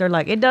why? Because they're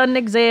like, it doesn't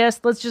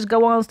exist. Let's just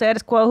go on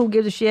status quo. Who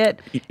gives a shit?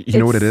 You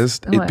know what it is?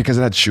 Because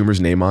it had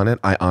Schumer's name on it.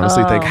 I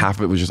honestly think half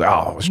of it was just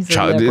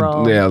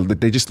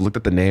they just looked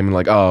at the name and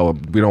like, oh,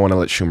 we don't want to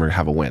let Schumer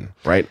have a win,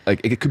 right?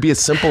 Like it could be as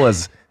simple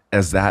as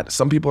that.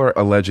 Some people are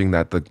alleging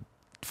that the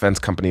defense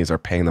companies are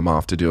paying them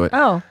off to do it.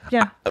 Oh,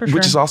 yeah, for sure.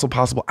 Which is also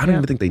possible. I don't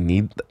even think they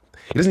need.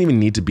 It doesn't even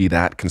need to be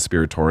that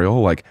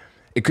conspiratorial. Like.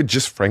 It could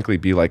just frankly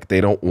be like they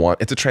don't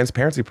want. It's a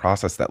transparency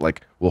process that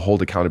like will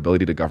hold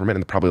accountability to government,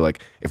 and probably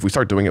like if we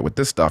start doing it with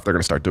this stuff, they're going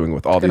to start doing it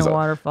with all these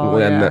waterfall,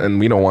 and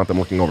we don't want them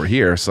looking over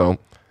here. So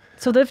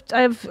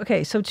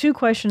 2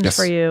 questions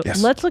for you.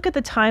 Yes. Let's look at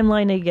the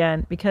timeline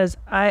again because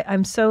I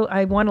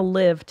want to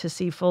live to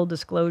see full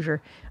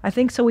disclosure. I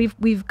think so.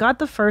 We've got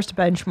the first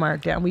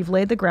benchmark down. We've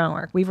laid the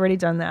groundwork. We've already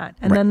done that,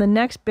 and then the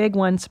next big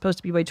one's supposed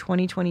to be by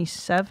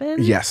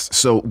 2027. Yes.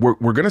 So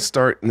we're going to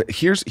start.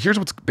 Here's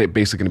what's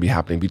basically going to be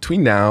happening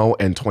between now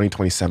and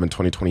 2027,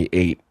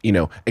 2028.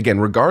 Again,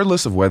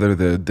 regardless of whether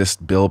this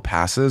bill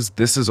passes,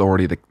 this is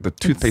already the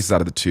toothpaste is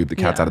out of the tube, the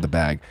cat's out of the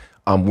bag.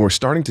 We're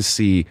starting to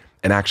see.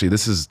 And actually,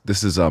 this is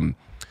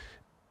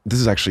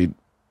actually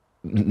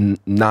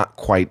not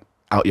quite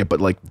out yet,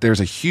 but like there's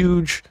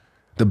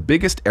the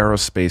biggest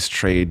aerospace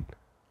trade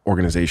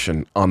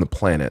organization on the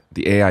planet,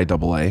 the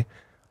AIAA,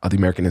 the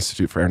American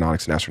Institute for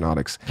Aeronautics and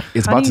Astronautics,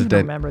 is about to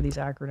remember these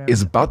acronyms.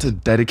 Is about to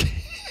dedicate.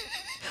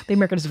 The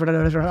American Institute for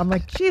Aeronautics. I'm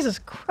like, Jesus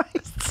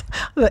Christ,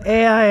 the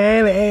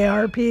AIA, the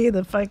ARP,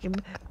 the fucking.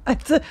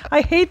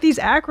 I hate these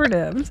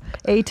acronyms.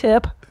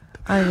 ATIP.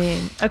 I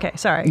mean, okay,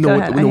 sorry. No,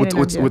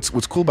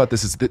 what's cool about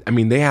this is that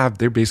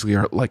they basically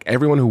are like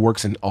everyone who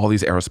works in all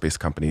these aerospace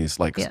companies,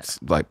 like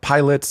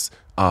pilots,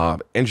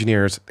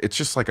 engineers. It's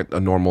just like a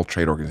normal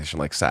trade organization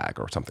like SAG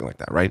or something like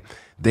that, right?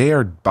 They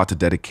are about to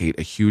dedicate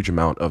a huge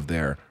amount of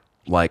their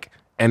like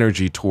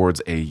energy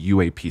towards a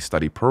UAP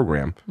study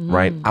program,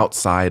 right?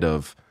 Outside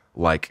of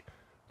like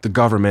the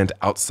government,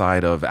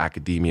 outside of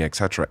academia, et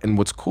cetera. And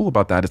what's cool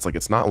about that, it's like,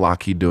 it's not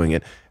Lockheed doing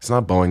it. It's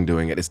not Boeing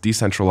doing it. It's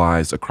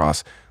decentralized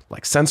across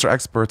like sensor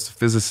experts,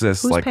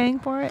 physicists. Who's like paying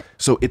for it?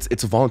 So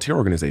it's a volunteer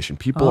organization.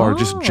 People are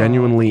just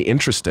genuinely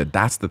interested.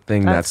 That's the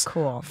thing that's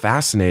cool.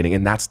 fascinating.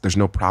 And there's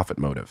no profit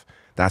motive.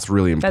 That's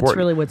really important. That's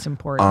really what's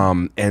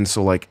important. And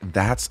so like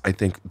I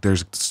think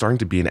there's starting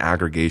to be an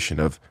aggregation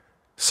of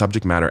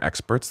subject matter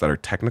experts that are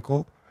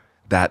technical,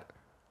 that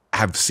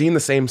have seen the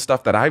same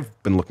stuff that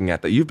I've been looking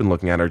at, that you've been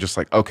looking at, are just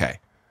like, okay,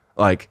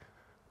 like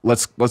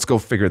let's go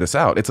figure this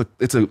out.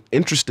 It's an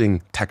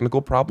interesting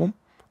technical problem,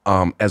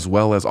 as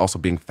well as also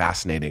being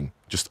fascinating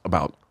just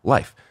about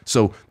life.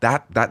 So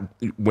that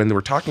when we're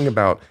talking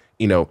about,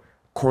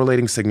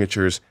 correlating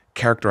signatures,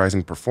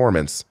 characterizing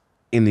performance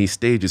in these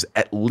stages,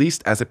 at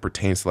least as it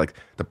pertains to like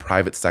the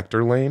private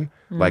sector lane,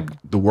 like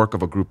the work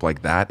of a group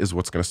like that is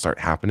what's going to start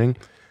happening.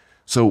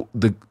 So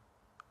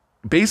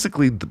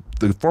basically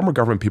the former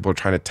government people are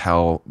trying to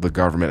tell the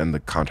government and the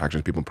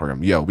contractors, people in the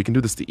program, yo, we can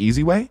do this the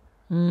easy way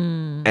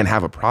and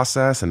have a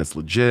process and it's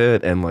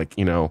legit, and like,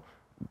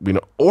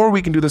 or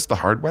we can do this the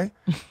hard way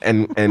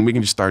and we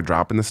can just start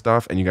dropping this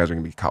stuff and you guys are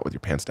gonna be caught with your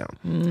pants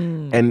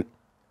down. And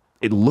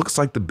it looks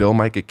like the bill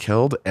might get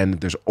killed,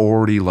 and there's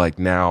already like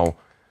now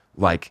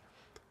like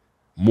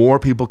more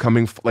people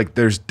coming, like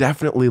there's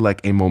definitely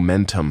like a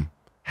momentum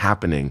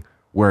happening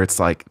where it's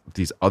like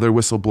these other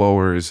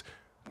whistleblowers.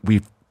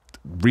 We've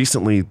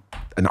recently,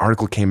 an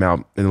article came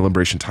out in the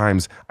Liberation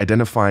Times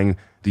identifying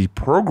the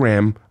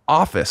program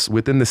office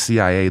within the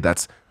CIA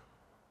that's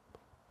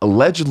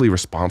allegedly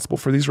responsible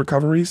for these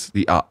recoveries,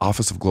 the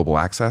Office of Global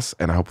Access.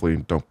 And I hopefully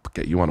don't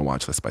get you on a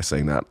watch list by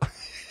saying that.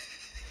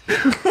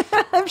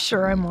 I'm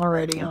sure I'm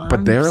already on.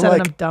 But they're set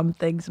like enough dumb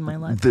things in my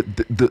life.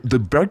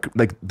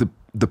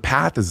 The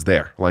path is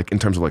there, like in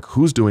terms of like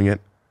who's doing it,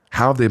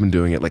 how have they been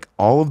doing it, like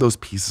all of those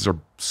pieces are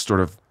sort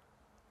of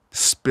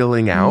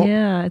spilling out.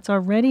 Yeah, it's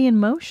already in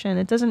motion.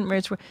 It doesn't.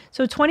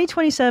 So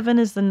 2027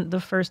 is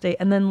the first date,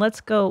 and then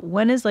let's go.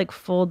 When is like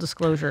full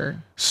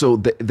disclosure? So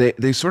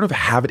they sort of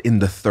have it in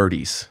the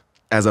 30s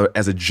as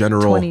a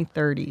general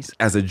 2030s.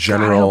 As a God,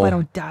 general. I hope I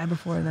don't die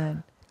before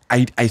then.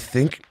 I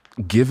think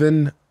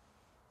given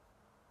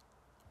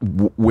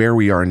where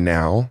we are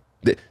now,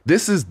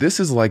 this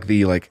is like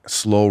the like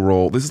slow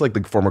roll. This is like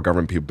the former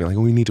government people being like,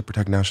 oh, we need to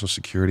protect national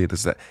security.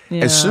 This that.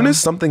 Yeah. As soon as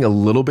something a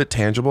little bit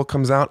tangible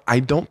comes out, I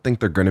don't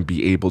think they're going to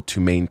be able to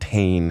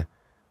maintain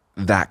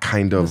that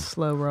kind of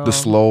slow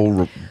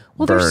roll.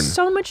 Well, there's burn.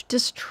 so much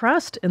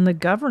distrust in the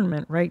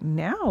government right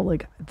now.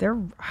 Like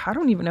I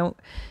don't even know.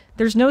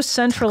 There's no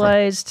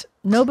centralized.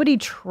 Nobody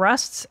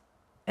trusts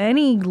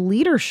any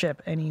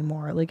leadership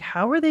anymore. Like,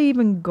 how are they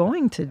even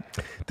going to?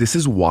 This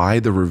is why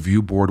the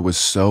review board was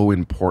so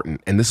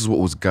important. And this is what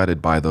was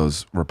gutted by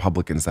those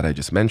Republicans that I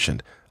just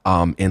mentioned,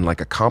 in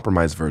like a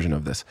compromise version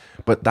of this.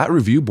 But that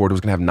review board was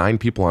going to have 9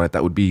 people on it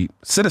that would be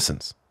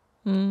citizens.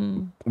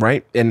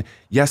 Right? And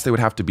yes, they would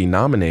have to be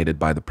nominated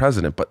by the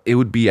president, but it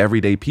would be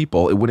everyday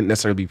people. It wouldn't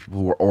necessarily be people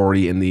who were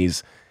already in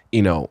these,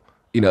 right?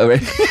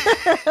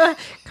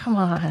 Come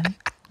on,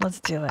 let's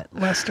do it,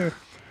 Lester.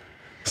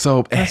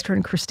 So Lester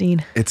and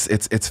Christine.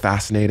 It's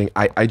fascinating.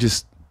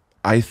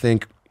 I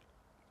think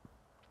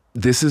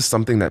this is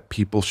something that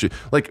people should,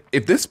 like,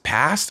 if this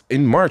passed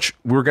in March,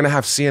 we're going to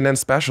have CNN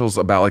specials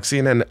about, like,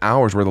 CNN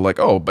hours where they're like,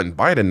 oh, but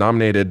Biden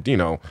nominated,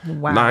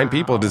 9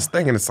 people to this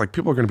thing. And it's like,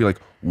 people are going to be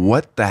like,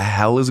 what the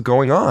hell is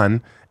going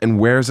on? And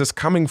where is this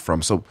coming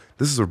from? So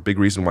this is a big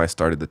reason why I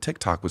started the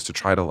TikTok, was to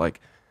try to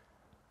like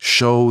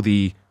show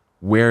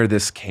where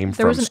this came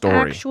There from was an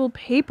actual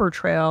paper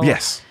trail.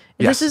 Yes.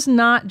 This is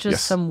not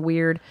just some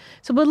weird.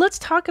 So, but let's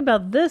talk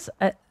about this.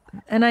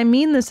 And I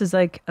mean this is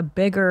like a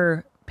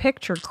bigger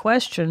picture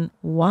question.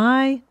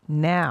 Why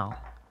now?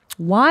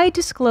 Why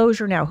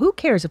disclosure now? Who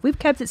cares if we've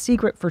kept it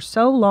secret for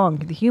so long?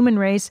 The human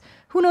race,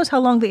 who knows how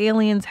long the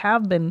aliens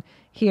have been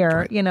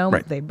here?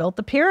 Right. They built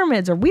the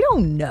pyramids, or we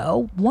don't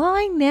know.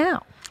 Why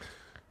now?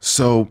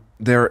 So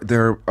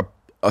there are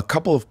a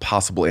couple of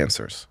possible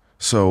answers.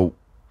 So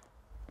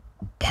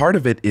part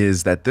of it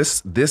is that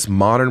this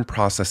modern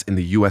process in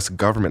the U.S.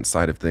 government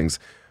side of things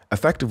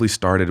effectively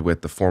started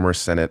with the former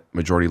Senate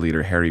Majority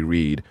Leader Harry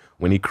Reid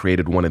when he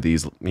created one of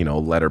these,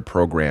 letter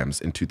programs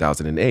in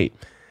 2008.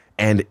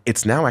 And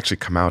it's now actually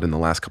come out in the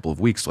last couple of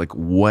weeks, like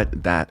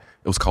it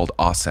was called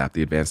OSAP,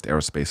 the Advanced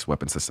Aerospace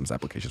Weapon Systems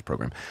Applications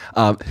Program.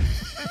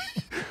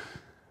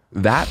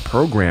 That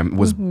program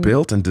was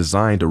built and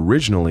designed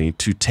originally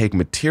to take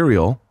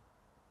material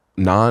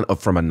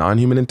from a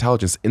non-human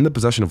intelligence in the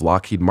possession of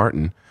Lockheed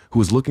Martin, who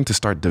was looking to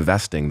start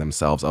divesting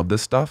themselves of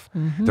this stuff.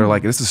 They're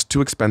like, this is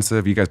too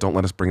expensive. You guys don't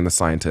let us bring in the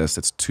scientists.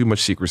 It's too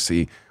much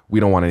secrecy. We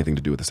don't want anything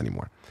to do with this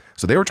anymore.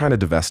 So they were trying to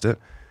divest it.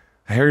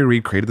 Harry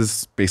Reid created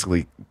this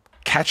basically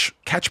catch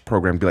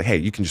program, be like, hey,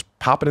 you can just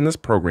pop it in this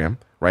program,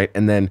 right?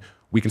 And then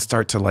we can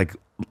start to like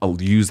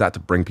use that to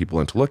bring people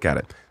in to look at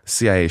it. The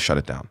CIA shut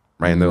it down,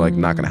 right? And they're like,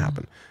 not gonna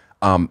happen.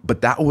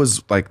 But that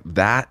was like,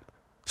 that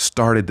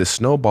started this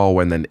snowball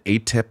when then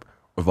ATIP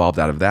evolved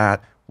out of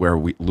that, where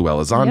Lou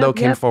Elizondo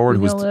came forward,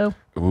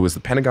 who was the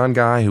Pentagon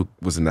guy, who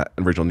was in that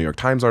original New York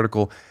Times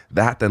article.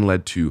 That then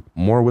led to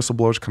more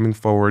whistleblowers coming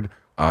forward,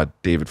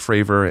 David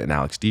Fravor and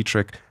Alex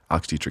Dietrich.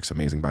 Alex Dietrich's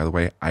amazing, by the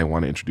way. I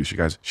want to introduce you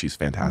guys. She's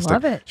fantastic.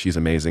 Love it. She's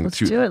amazing. Let's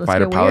do it. Let's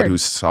fighter get pilot weird. who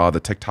saw the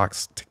Tic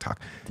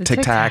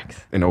Tac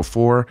in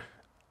 04.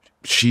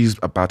 She's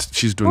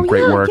doing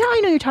great work. Yeah, I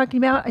know you're talking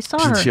about. I saw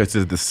her. She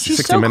did this She's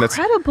 60 so minutes.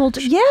 Incredible.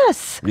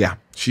 Yes. Yeah,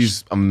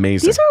 she's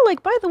amazing. These are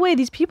by the way,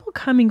 these people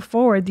coming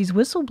forward, these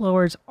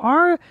whistleblowers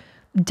are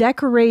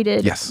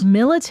decorated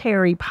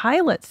military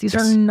pilots. These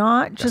are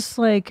not just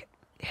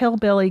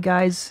hillbilly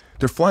guys.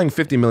 They're flying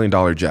 $50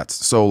 million jets.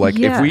 So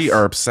if we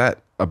are upset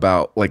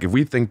about if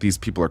we think these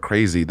people are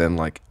crazy, then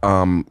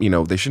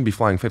they shouldn't be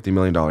flying $50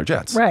 million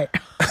jets. Right.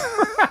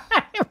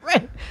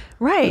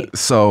 right.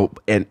 So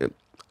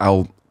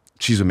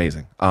she's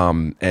amazing.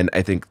 And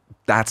I think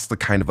that's the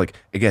kind of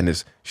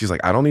she's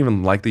like, I don't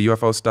even like the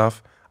UFO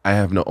stuff. I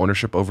have no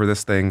ownership over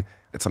this thing.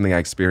 It's something I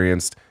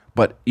experienced,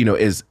 but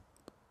is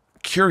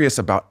curious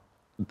about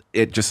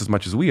it just as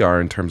much as we are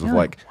in terms of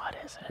what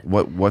is it?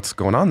 What's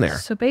going on there.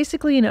 So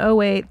basically in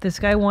 2008, this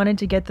guy wanted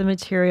to get the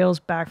materials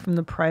back from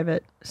the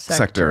private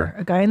sector.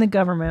 A guy in the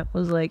government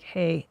was like,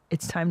 hey,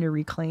 it's time to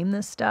reclaim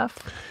this stuff.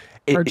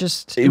 It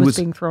was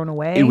being thrown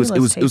away. It was a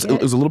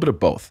little bit of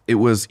both. It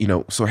was,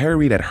 so Harry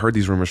Reid had heard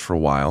these rumors for a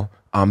while.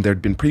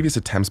 There'd been previous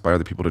attempts by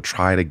other people to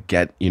try to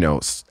get,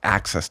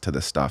 access to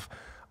this stuff.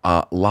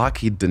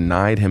 Lockheed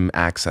denied him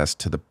access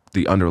to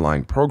the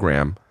underlying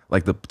program.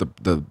 Like the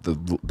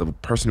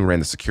person who ran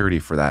the security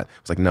for that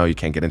was like, no, you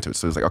can't get into it.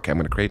 So he was like, okay, I'm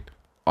going to create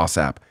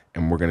OSAP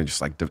and we're going to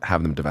just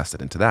have them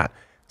divested into that.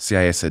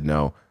 CIA said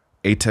no.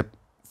 ATIP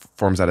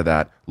forms out of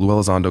that. Lou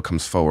Elizondo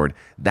comes forward.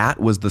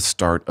 That was the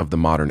start of the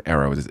modern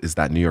era, is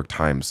that New York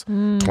Times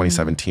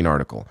 2017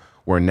 article,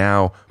 where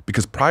now,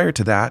 because prior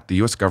to that, the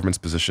U.S. government's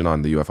position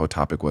on the UFO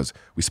topic was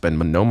we spend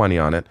no money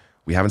on it.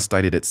 We haven't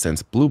studied it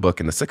since Blue Book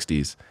in the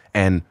 60s.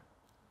 And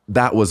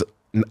that was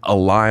a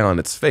lie on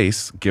its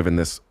face, given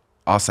this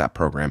OSAP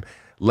program,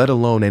 let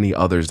alone any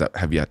others that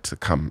have yet to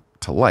come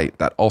to light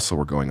that also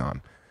were going on.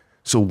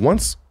 So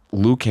once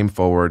Lou came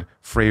forward,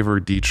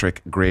 Fravor,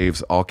 Dietrich,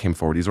 Graves all came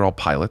forward. These are all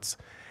pilots.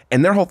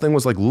 And their whole thing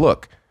was like,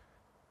 look,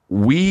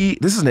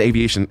 this is an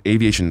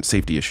aviation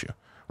safety issue,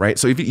 right?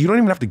 So if you don't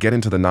even have to get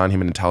into the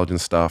non-human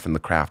intelligence stuff and the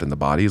craft and the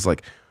bodies,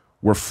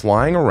 we're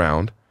flying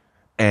around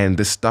and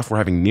this stuff, we're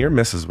having near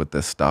misses with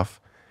this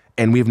stuff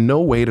and we have no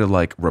way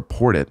to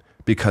report it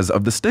because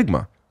of the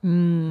stigma.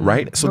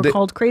 Right? So we're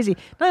called crazy.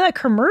 Not that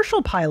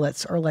commercial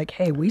pilots are like,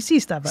 hey, we see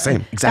stuff.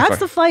 Same, exactly. That's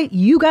the flight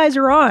you guys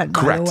are on,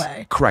 correct, by the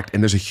way. Correct.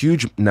 And there's a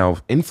huge now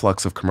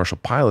influx of commercial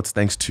pilots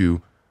thanks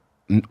to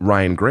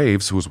Ryan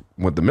Graves, who was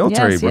with the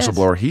military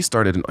whistleblower. He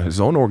started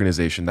his own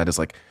organization that is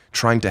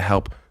trying to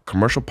help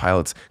commercial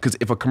pilots. Because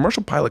if a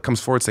commercial pilot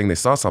comes forward saying they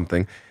saw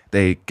something,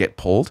 they get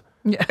pulled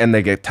and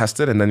they get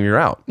tested and then you're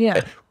out. Yeah.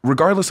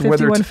 Regardless of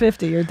whether it's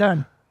 5150, you're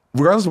done.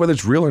 Regardless of whether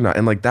it's real or not.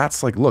 And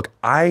that's look,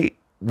 I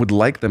would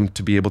like them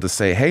to be able to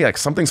say, hey,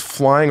 something's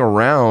flying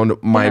around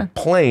my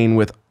plane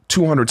with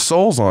 200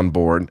 souls on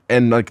board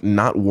and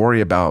not worry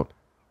about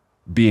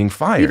being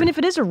fired. Even if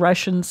it is a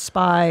Russian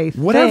spy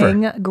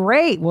thing,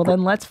 great. Well,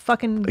 then let's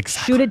fucking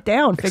shoot it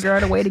down. Figure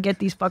out a way to get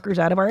these fuckers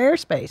out of our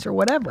airspace or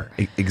whatever.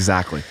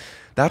 Exactly.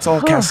 That's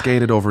all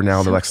cascaded over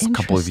now the next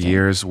couple of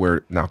years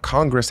where now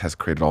Congress has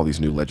created all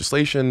these new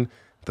legislation,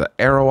 the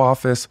Aero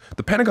office.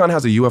 The Pentagon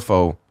has a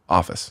UFO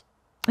office.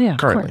 Yeah.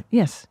 Currently.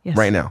 Yes.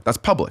 Right now. That's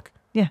public.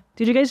 Yeah.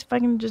 Did you guys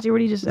fucking just hear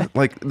what he just said?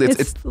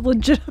 It's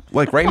legit.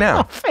 Right now.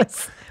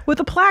 Office with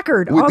a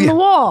placard on the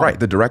wall. Right.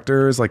 The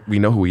director is we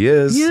know who he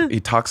is. Yeah. He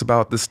talks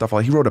about this stuff.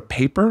 He wrote a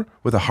paper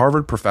with a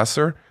Harvard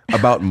professor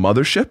about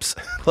motherships,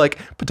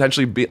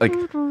 potentially be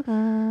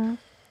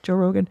Joe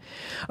Rogan.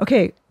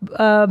 Okay.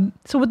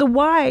 So with the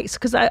why,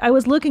 because I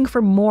was looking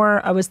for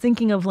more, I was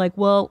thinking of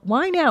well,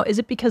 why now? Is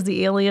it because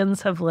the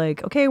aliens have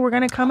okay, we're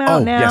going to come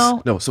out now?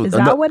 Yes. No. So is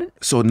that what it?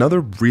 So another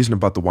reason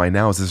about the why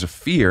now is there's a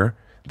fear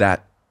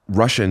that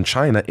Russia and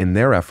China in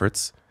their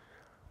efforts,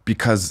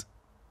 because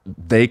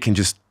they can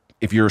just,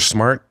 if you're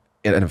smart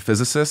and a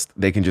physicist,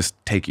 they can just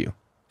take you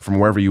from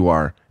wherever you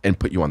are and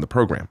put you on the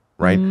program,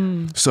 right?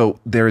 So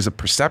there is a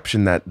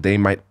perception that they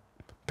might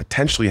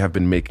potentially have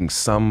been making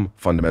some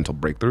fundamental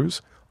breakthroughs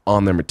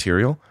on their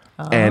material.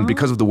 And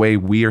because of the way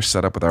we are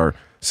set up with our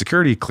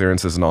security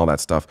clearances and all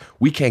that stuff,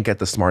 we can't get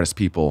the smartest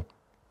people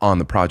on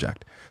the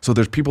project. So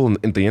there's people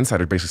in the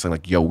inside are basically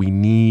saying yo, we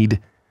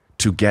need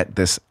to get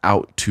this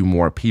out to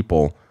more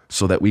people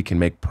so that we can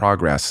make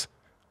progress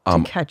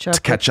to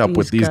catch up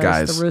with these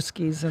guys. The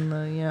Ruskies and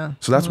the,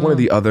 So that's one of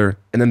the other.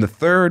 And then the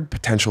third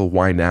potential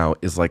why now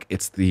is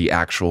it's the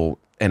actual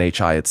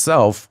NHI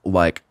itself,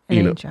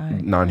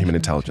 non-human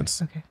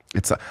intelligence. Okay.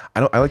 It's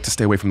I like to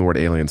stay away from the word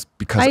aliens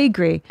because I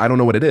agree. I don't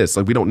know what it is.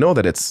 We don't know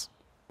that it's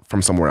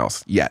from somewhere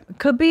else yet.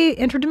 Could be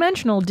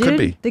interdimensional, dude. Could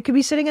be. They could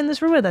be sitting in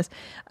this room with us.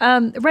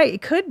 Right.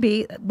 It could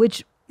be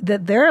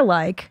that they're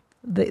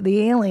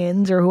the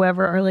aliens or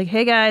whoever are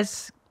hey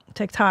guys,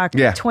 TikTok.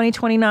 Yeah.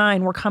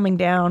 2029, we're coming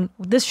down.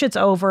 This shit's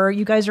over.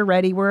 You guys are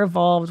ready. We're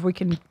evolved. We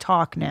can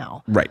talk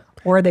now. Right.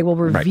 Or they will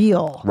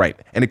reveal. Right.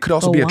 And it could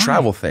also be a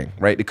travel thing,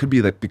 right? It could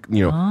be that,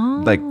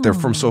 like they're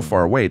from so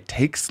far away.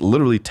 It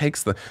literally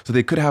takes so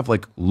they could have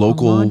like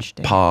local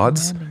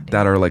pods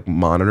that are like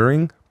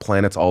monitoring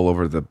planets all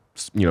over the,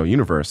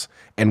 universe.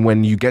 And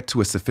when you get to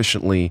a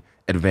sufficiently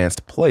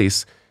advanced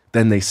place,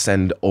 then they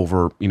send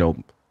over,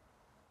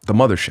 the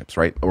motherships,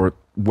 right? Or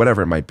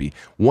whatever it might be.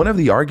 One of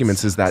the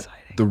arguments is that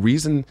the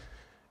reason,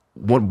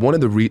 one of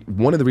the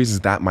reasons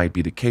that might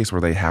be the case where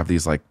they have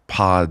these like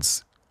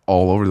pods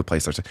all over the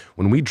place.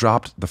 When we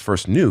dropped the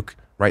first nuke,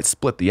 right,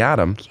 split the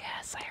atom.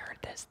 Yes, I heard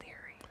this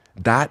theory.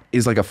 That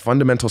is like a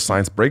fundamental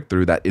science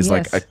breakthrough that is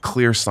like a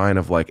clear sign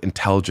of like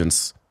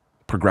intelligence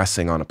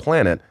progressing on a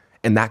planet.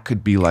 And that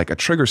could be like a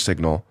trigger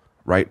signal,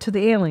 right? To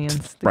the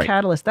aliens, the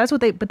catalyst. That's what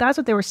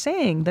they were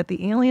saying, that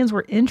the aliens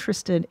were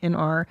interested in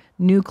our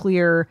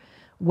nuclear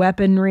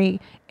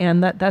weaponry,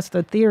 and that's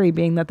the theory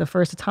being that the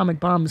first atomic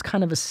bomb is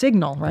kind of a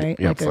signal, right?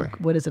 Yeah, like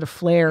what is it, a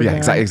flare? Yeah,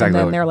 exactly. And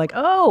then they're like,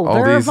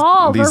 they're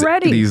evolved, we're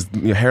ready. These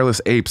hairless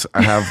apes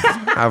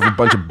have a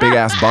bunch of big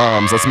ass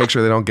bombs. Let's make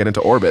sure they don't get into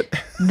orbit.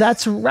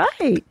 That's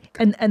right.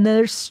 And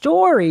there's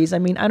stories, I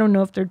mean, I don't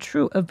know if they're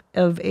true,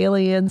 of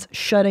aliens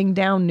shutting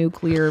down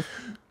nuclear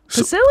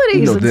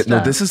facilities and stuff.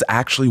 No, this is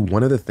actually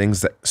one of the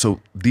things that,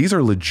 so these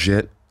are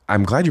legit.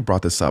 I'm glad you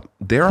brought this up.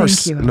 There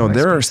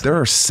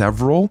are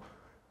several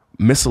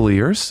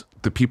missileers,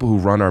 the people who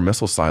run our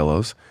missile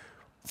silos,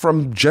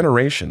 from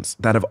generations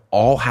that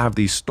have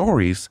these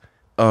stories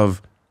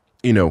of,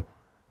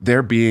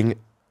 there being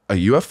a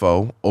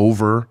UFO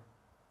over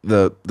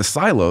the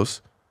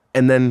silos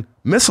and then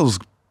missiles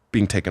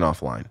being taken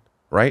offline,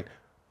 right?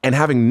 And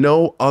having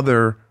no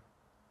other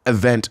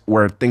event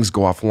where things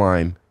go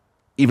offline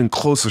even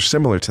close or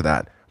similar to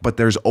that. But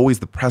there's always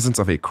the presence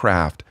of a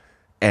craft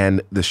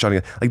and the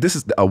shutting. Like this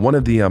is one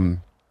of the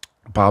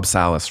Bob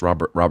Salas,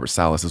 Robert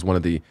Salas is one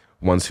of the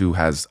ones who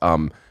has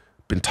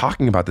been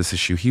talking about this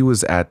issue. He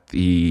was at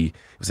it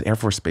was an Air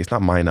Force Base,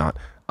 not Minot,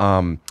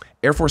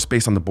 Air Force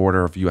Base on the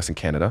border of U.S. and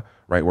Canada,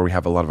 right, where we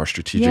have a lot of our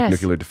strategic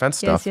nuclear defense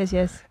stuff.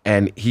 Yes.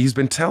 And he's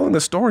been telling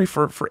the story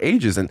for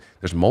ages, and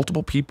there's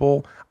multiple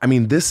people. I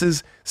mean,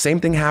 same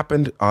thing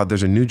happened.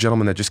 There's a new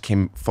gentleman that just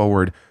came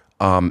forward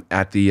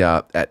at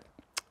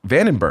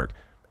Vandenberg,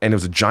 and it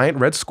was a giant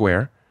red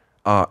square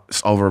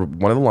over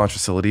one of the launch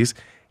facilities.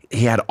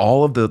 He had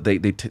all of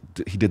he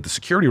did the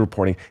security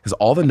reporting, has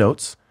all the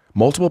notes.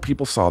 Multiple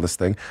people saw this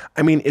thing.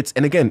 I mean,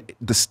 and again,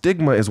 the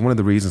stigma is one of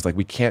the reasons, like,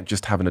 we can't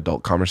just have an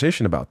adult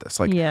conversation about this.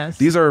 Like,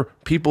 these are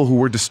people who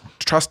we're just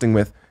trusting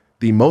with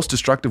the most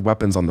destructive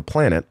weapons on the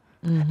planet.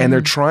 And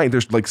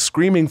they're like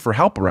screaming for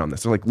help around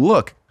this. They're like,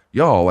 look,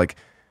 y'all, like,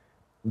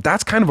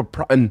 that's kind of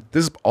and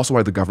this is also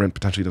why the government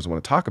potentially doesn't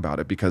want to talk about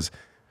it, because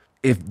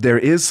if there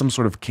is some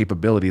sort of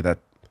capability that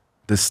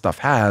this stuff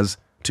has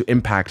to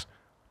impact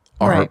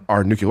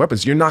our nuclear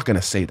weapons, you're not going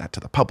to say that to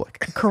the public.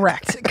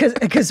 Correct.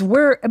 Because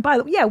we're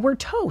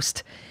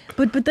toast.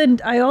 But then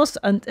I also,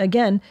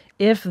 again,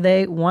 if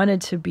they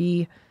wanted to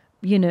be,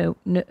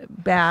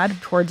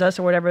 bad towards us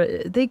or whatever,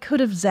 they could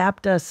have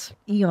zapped us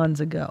eons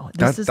ago.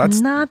 This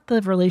is not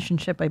the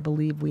relationship I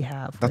believe we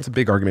have. That's a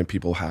big argument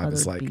people have.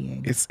 Is like,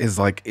 it's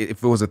like,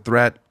 if it was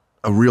a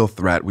real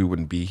threat, we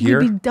wouldn't be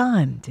here. We'd be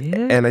done, dude.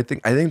 And I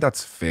think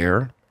that's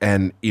fair.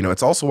 And,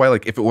 it's also why,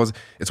 like,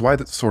 it's why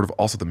that sort of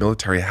also the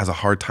military has a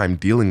hard time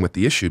dealing with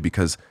the issue,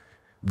 because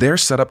they're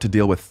set up to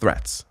deal with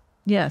threats.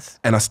 Yes.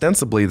 And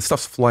ostensibly the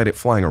stuff's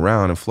flying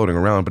around and floating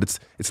around, but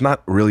it's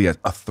not really a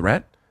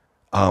threat.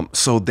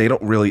 So they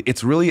don't really,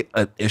 it's really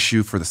an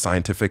issue for the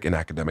scientific and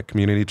academic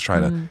community to try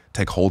to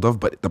take hold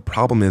of. But the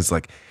problem is,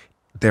 like,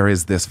 there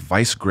is this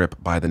vice grip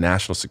by the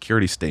national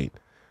security state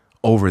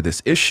over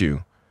this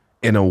issue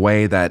in a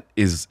way that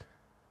is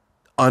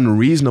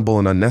unreasonable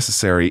and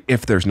unnecessary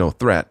if there's no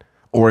threat,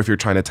 or if you're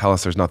trying to tell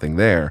us there's nothing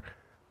there.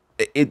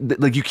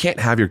 Like, you can't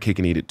have your cake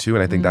and eat it too.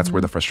 And I think that's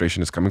where the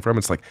frustration is coming from.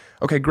 It's like,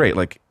 okay, great.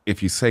 Like,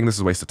 if you're saying this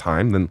is a waste of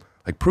time, then,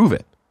 like, prove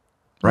it.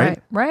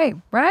 Right.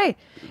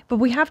 But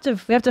we have to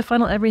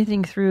funnel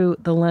everything through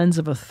the lens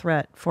of a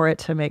threat for it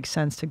to make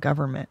sense to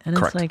government. And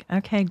It's like,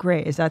 okay,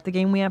 great. Is that the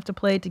game we have to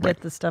play to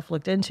get this stuff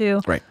looked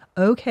into? Right.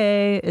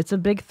 Okay, it's a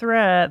big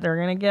threat. They're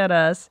gonna get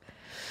us.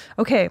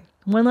 Okay,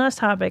 one last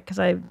topic, because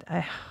I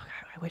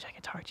wish I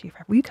could talk to you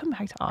forever. Will you come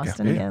back to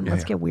Austin again?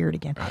 Let's get weird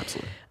again.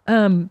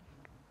 Absolutely.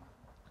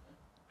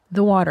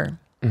 The water,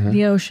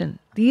 the ocean,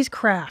 these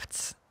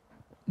crafts.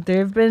 There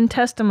have been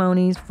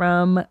testimonies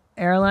from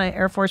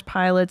Air Force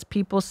pilots,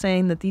 people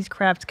saying that these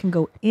crafts can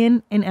go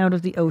in and out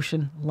of the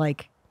ocean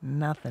like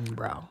nothing,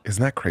 bro.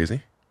 Isn't that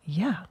crazy?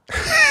 Yeah.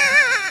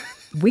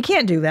 We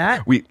can't do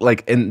that.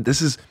 And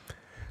this is,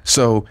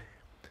 so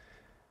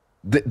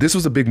this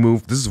was a big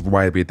move. This is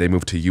why they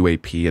moved to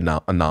UAP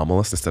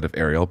anomalous instead of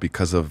aerial,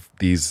 because of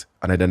these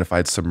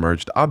unidentified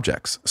submerged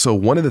objects. So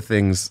one of the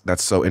things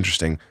that's so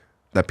interesting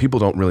that people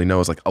don't really know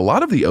is, like, a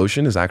lot of the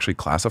ocean is actually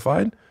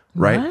classified,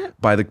 right?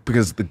 What?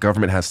 Because the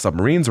government has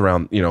submarines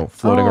around,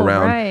 floating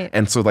around. Right.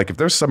 And so, like, if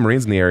there's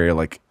submarines in the area,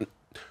 like,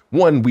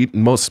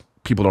 most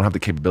people don't have the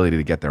capability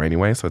to get there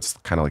anyway, so it's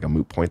kind of like a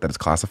moot point that it's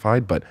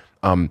classified. But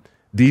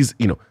these,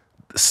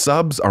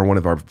 subs are one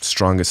of our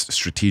strongest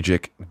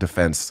strategic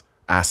defense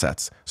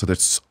assets. So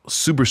there's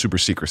super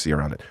secrecy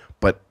around it.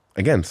 But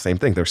again, same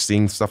thing. They're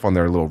seeing stuff on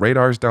their little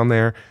radars down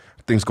there,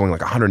 things going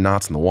like 100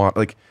 knots in the water.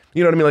 Like,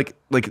 you know what I mean?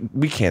 Like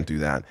we can't do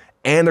that.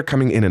 And they're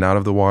coming in and out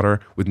of the water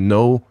with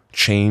no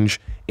change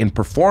in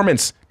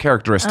performance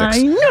characteristics.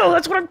 I know,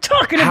 that's what I'm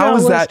talking How about,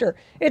 is that- Lester.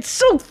 It's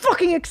so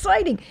fucking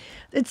exciting.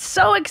 It's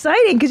so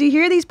exciting because you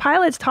hear these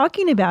pilots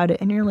talking about it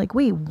and you're like,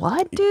 wait,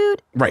 what,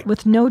 dude? Right.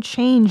 With no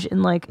change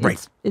in like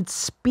Right. its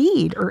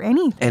speed or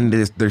anything. And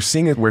they're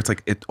seeing it where it's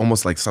like, it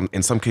almost like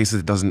in some cases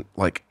it doesn't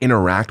like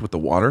interact with the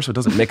water, so it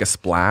doesn't make a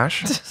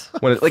splash.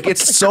 When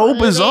it's so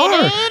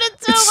bizarre.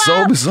 It's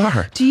so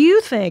bizarre. Do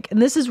you think,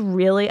 and this is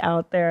really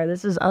out there,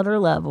 this is other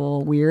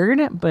level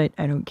weird, but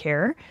I don't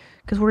care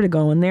because we're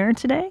going there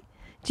today.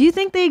 Do you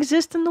think they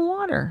exist in the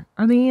water?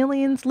 Are the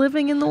aliens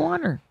living in the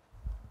water?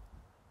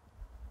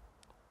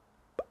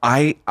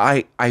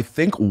 I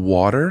think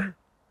water,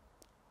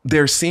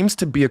 there seems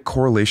to be a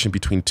correlation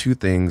between two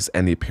things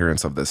and the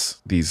appearance of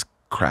these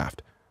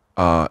craft.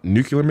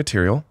 Nuclear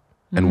material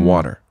and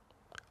water.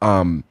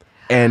 And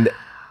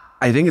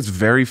I think it's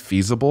very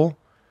feasible.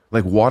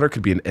 Like water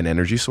could be an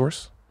energy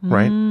source,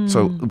 right?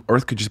 So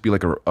Earth could just be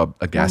like a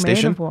gas We're made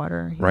station, of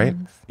water, right?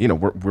 yes.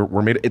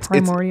 We're made.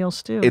 Primordial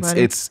stew,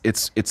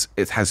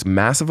 It has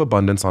massive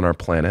abundance on our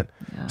planet.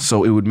 Yeah.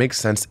 So it would make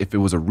sense if it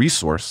was a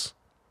resource.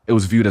 It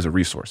was viewed as a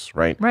resource,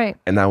 right? Right.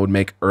 And that would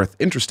make Earth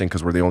interesting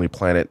because we're the only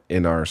planet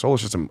in our solar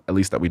system, at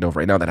least that we know of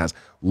right now, that has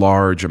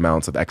large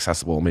amounts of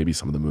accessible, maybe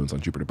some of the moons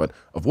on Jupiter, but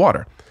of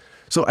water.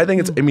 So I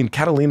think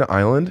Catalina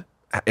Island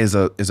is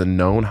a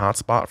known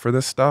hotspot for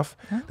this stuff.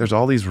 Yeah. There's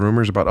all these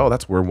rumors about,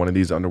 that's where one of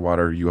these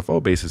underwater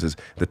UFO bases is.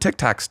 The Tic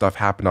Tac stuff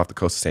happened off the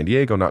coast of San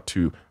Diego, not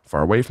too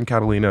far away from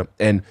Catalina.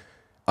 And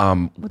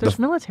there's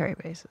military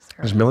bases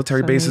there. There's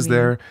military bases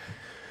there.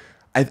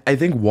 I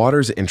think water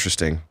is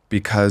interesting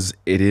because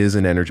it is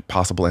an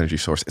possible energy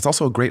source. It's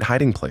also a great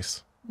hiding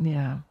place.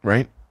 Yeah.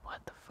 Right? What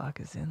the fuck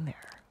is in there?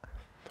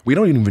 We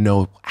don't even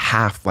know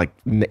half, like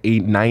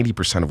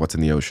 90% of what's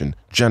in the ocean,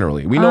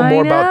 generally. We know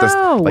more about this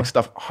like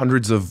stuff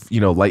hundreds of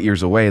light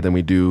years away than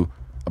we do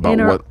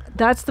about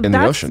that's the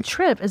ocean. The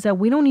trip is that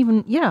we don't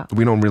even,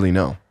 we don't really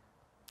know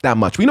that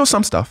much. We know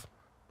some stuff.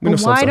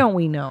 Why don't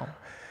we know?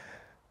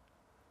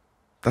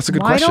 That's a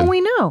good question. Why don't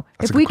we know?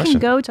 That's if we can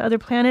go to other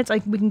planets,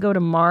 like we can go to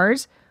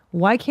Mars,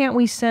 why can't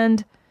we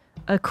send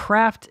a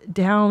craft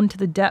down to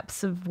the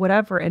depths of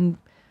whatever? And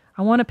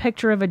I want a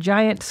picture of a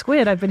giant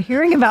squid. I've been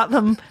hearing about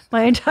them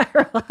my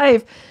entire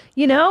life.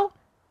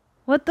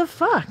 What the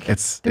fuck?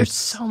 There's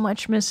so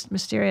much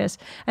mysterious.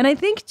 And I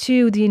think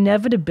too, the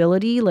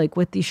inevitability, like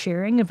with the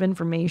sharing of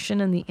information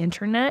and the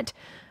internet,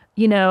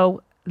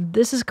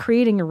 this is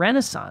creating a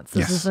renaissance.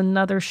 This is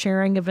another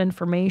sharing of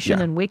information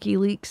and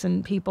WikiLeaks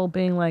and people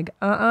being like,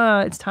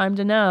 it's time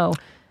to know.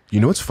 You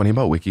know what's funny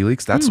about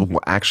WikiLeaks? That's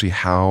actually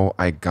how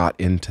I got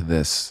into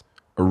this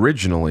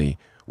originally,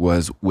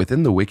 was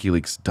within the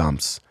WikiLeaks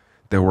dumps,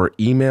 there were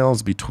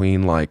emails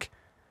between like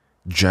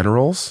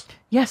generals.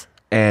 Yes.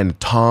 And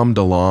Tom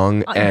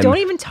DeLonge. And don't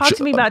even talk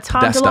to me about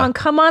Tom DeLonge.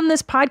 Come on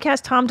this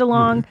podcast, Tom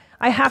DeLonge.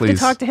 I have to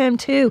talk to him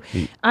too.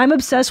 I'm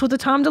obsessed with the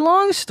Tom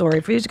DeLonge story.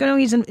 If you're just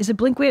going to know, is it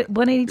Blink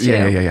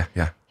 182?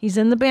 Yeah. He's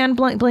in the band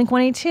Blink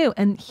 182,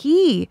 and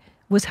he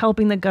was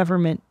helping the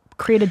government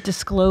create a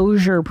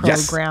disclosure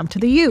program to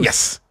the youth.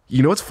 Yes.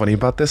 You know what's funny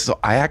about this? So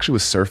I actually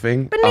was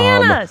surfing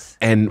bananas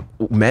and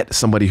met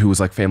somebody who was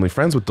like family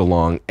friends with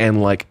DeLonge,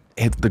 and like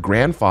the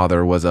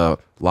grandfather was a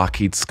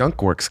Lockheed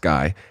Skunk Works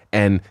guy,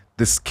 and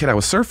this kid I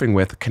was surfing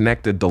with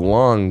connected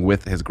DeLonge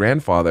with his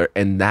grandfather,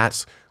 and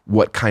that's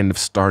what kind of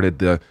started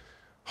the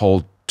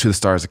whole To the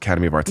Stars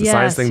Academy of Arts and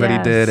Science thing that he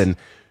did. And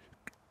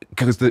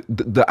because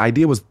the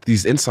idea was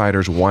these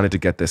insiders wanted to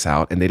get this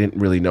out and they didn't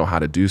really know how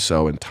to do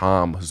so. And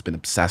Tom, who's been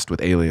obsessed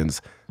with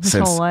aliens his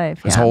whole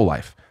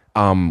life,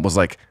 was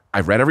like,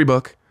 I've read every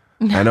book.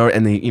 I know,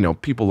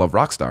 and people love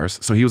rock stars.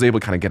 So he was able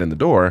to kind of get in the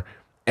door,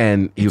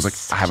 and he was like,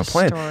 I have a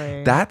plan.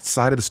 Story. That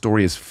side of the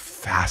story is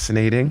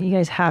fascinating. You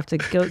guys have to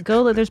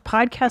go. There's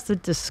podcasts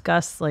that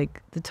discuss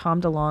like the Tom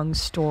DeLonge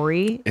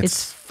story.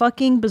 It's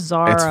fucking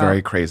bizarre. It's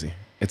very crazy.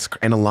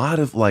 And a lot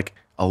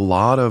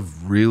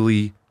of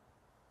really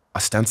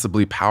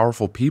ostensibly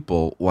powerful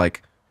people,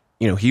 like,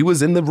 he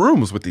was in the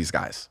rooms with these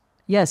guys.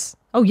 Yes.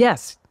 Oh,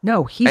 yes.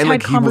 No, he's and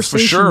had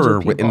conversations he was for sure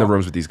with people in the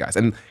rooms with these guys.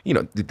 And,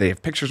 they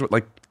have pictures with,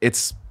 like,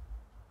 it's...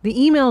 The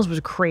emails was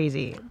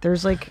crazy.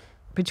 There's, like,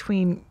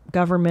 between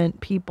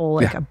government people,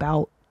 like,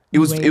 about It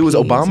was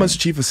Obama's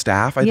chief of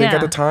staff, I think,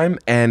 at the time,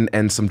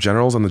 and some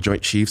generals on the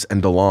Joint Chiefs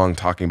and DeLonge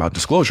talking about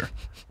disclosure.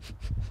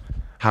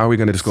 How are we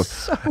going to disclose?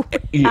 So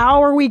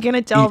how are we going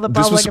to tell the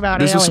public about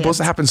aliens? This was supposed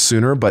to happen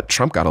sooner, but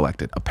Trump got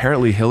elected.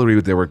 Apparently,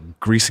 they were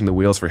greasing the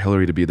wheels for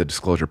Hillary to be the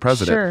disclosure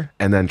president. Sure.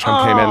 And then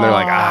Trump came in and they're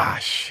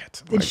like,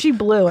 shit. And she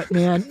blew it,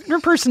 man. Her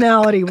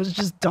personality was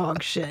just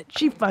dog shit.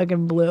 She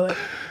fucking blew it.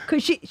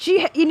 Because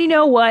you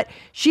know what?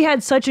 She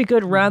had such a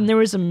good run. There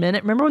was a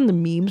minute. Remember when the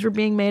memes were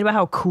being made about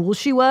how cool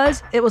she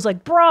was? It was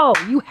like, bro,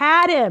 you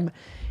had him.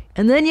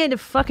 And then you had to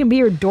fucking be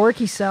your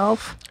dorky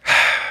self.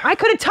 I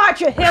could have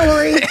taught you,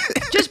 Hillary.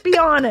 Just be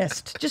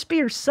honest. Just be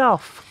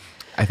yourself.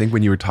 I think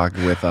when you were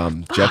talking with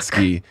Jet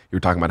Ski, you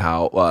were talking about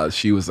how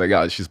she was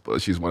like,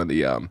 she's one of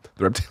the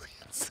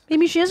reptilians.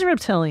 Maybe she is a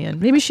reptilian.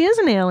 Maybe she is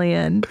an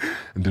alien.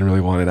 And didn't really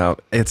want it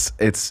out.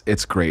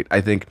 It's great. I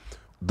think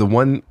the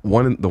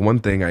one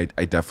thing I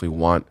definitely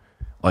want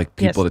like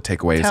people to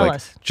take away is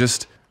like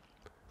just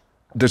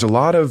there's a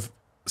lot of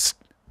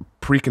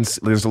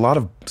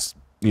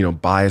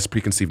biased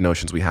preconceived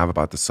notions we have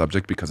about the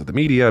subject because of the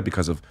media,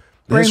 because of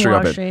the history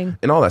of it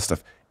and all that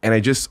stuff. And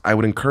I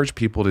would encourage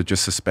people to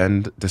just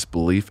suspend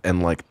disbelief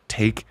and like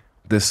take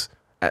this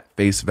at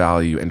face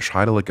value and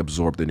try to like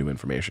absorb the new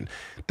information.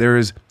 There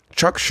is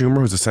Chuck Schumer,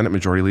 who's a Senate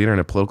Majority Leader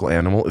and a political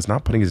animal, is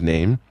not putting his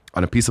name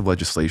on a piece of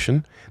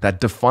legislation that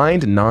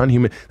defined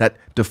non-human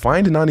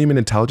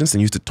intelligence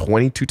and used it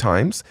 22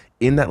 times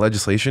in that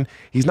legislation.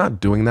 He's not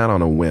doing that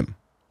on a whim.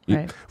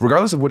 Right.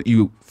 Regardless of what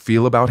you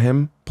feel about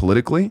him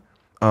politically,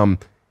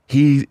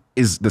 he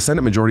is the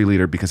Senate Majority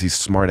Leader because he's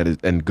smart at it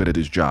and good at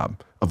his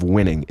job of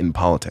winning in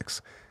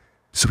politics.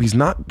 So he's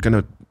not going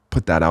to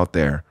put that out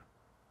there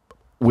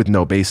with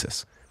no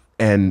basis.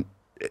 And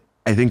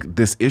I think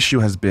this issue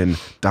has been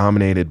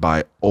dominated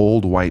by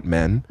old white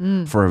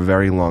men for a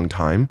very long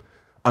time,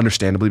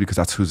 understandably, because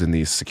that's who's in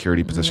these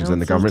security positions in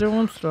the government.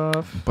 Doing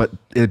stuff. But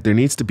there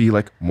needs to be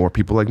like more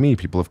people like me,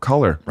 people of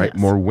color, right?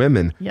 Yes. More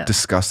women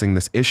discussing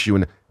this issue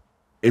and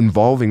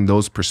involving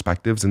those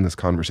perspectives in this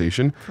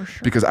conversation. For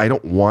sure. Because I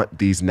don't want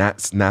these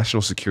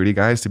national security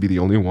guys to be the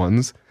only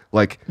ones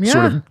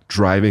sort of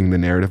driving the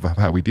narrative of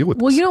how we deal with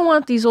this. Well, you don't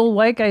want these old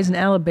white guys in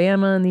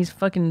Alabama and these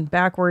fucking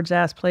backwards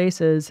ass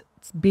places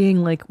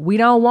being like, we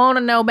don't want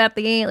to know about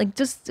the like.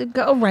 Just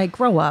go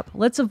grow up.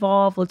 Let's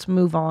evolve. Let's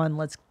move on.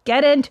 Let's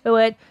get into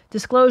it.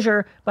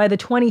 Disclosure by the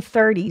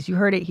 2030s. You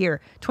heard it here.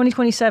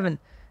 2027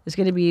 is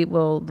going to be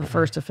the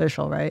first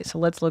official, right? So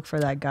let's look for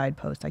that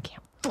guidepost. I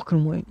can't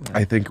fucking wait, man.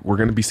 I think we're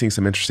going to be seeing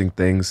some interesting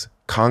things.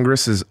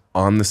 Congress is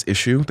on this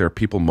issue. There are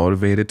people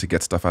motivated to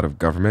get stuff out of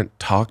government.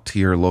 Talk to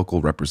your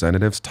local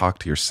representatives. Talk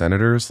to your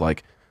senators.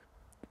 Like,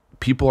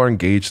 people are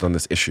engaged on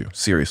this issue.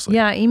 Seriously.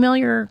 Yeah, email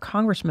your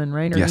congressman,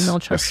 right? Or email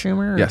Chuck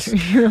Schumer. Or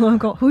your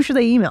local. Who should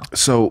they email?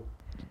 So,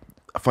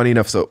 funny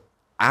enough,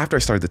 after I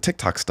started the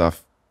TikTok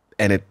stuff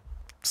and it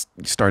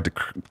started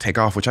to take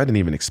off, which I didn't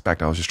even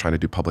expect. I was just trying to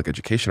do public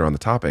education around the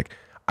topic.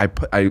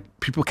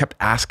 People kept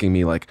asking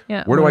me like,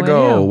 where do I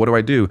go? What do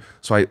I do?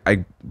 So I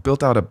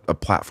built out a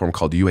platform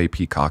called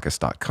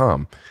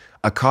uapcaucus.com.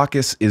 A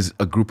caucus is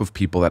a group of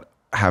people that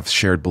have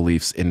shared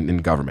beliefs in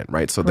government,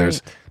 right? So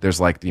there's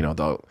like,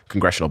 the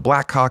Congressional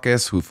Black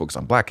Caucus who focus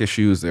on black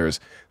issues. There's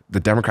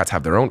the Democrats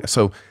have their own.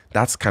 So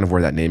that's kind of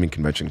where that naming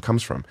convention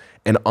comes from.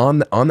 And on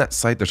that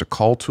site, there's a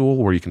call tool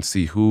where you can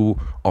see who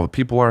all the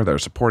people are that are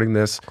supporting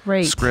this.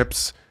 Great.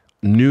 Scripts,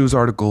 news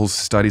articles,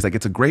 studies. Like,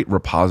 it's a great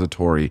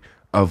repository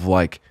of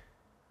like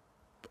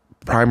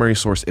primary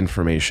source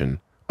information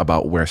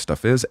about where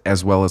stuff is,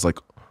 as well as like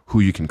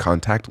who you can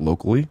contact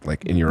locally,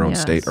 like in your own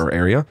state or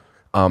area.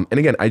 And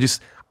again,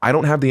 I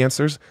don't have the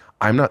answers.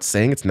 I'm not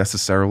saying it's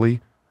necessarily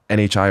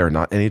NHI or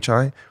not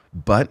NHI,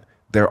 but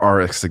there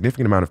are a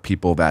significant amount of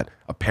people that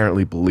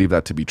apparently believe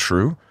that to be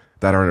true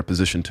that are in a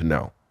position to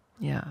know.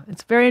 Yeah,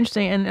 it's very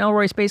interesting. And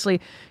Elroy Spacely,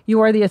 you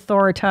are the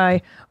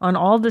authority on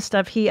all this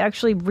stuff. He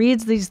actually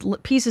reads these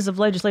pieces of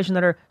legislation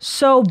that are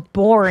so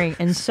boring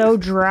and so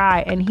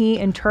dry, and he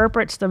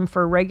interprets them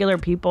for regular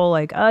people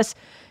like us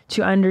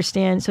to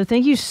understand. So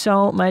thank you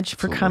so much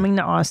for coming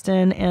to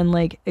Austin and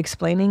like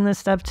explaining this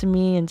stuff to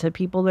me and to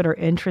people that are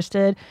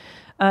interested.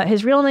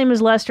 His real name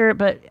is Lester,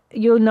 but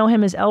you'll know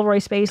him as Elroy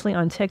Spacely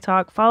on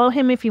TikTok. Follow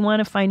him if you want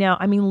to find out.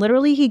 I mean,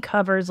 literally, he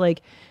covers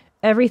like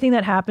everything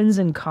that happens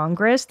in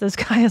Congress. This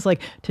guy is like,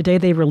 today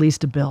they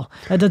released a bill.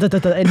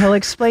 And he'll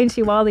explain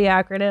to you all the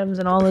acronyms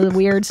and all the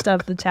weird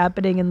stuff that's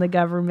happening in the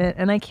government.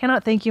 And I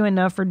cannot thank you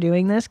enough for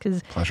doing this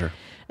because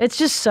it's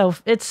just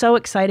it's so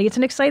exciting. It's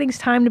an exciting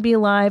time to be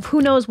alive.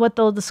 Who knows what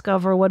they'll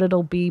discover, what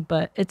it'll be,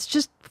 but it's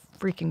just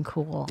freaking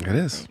cool. It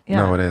is.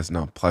 Yeah. No, it is.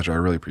 No, pleasure. I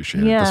really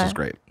appreciate it. This was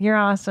great. You're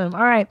awesome.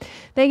 All right.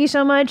 Thank you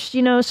so much.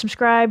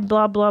 Subscribe,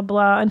 blah, blah,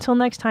 blah. Until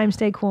next time,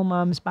 stay cool,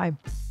 moms. Bye.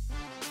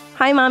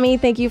 Hi, Mommy.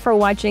 Thank you for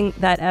watching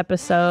that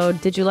episode.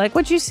 Did you like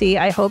what you see?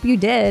 I hope you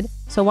did.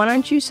 So why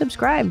don't you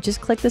subscribe? Just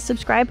click the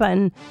subscribe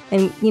button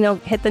and,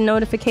 hit the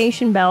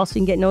notification bell so you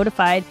can get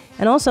notified.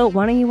 And also,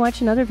 why don't you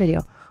watch another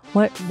video?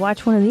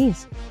 Watch one of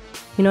these.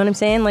 You know what I'm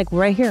saying? Like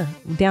right here,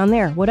 down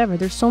there, whatever.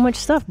 There's so much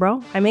stuff,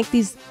 bro. I make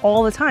these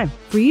all the time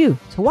for you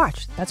to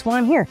watch. That's why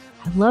I'm here.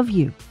 I love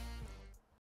you.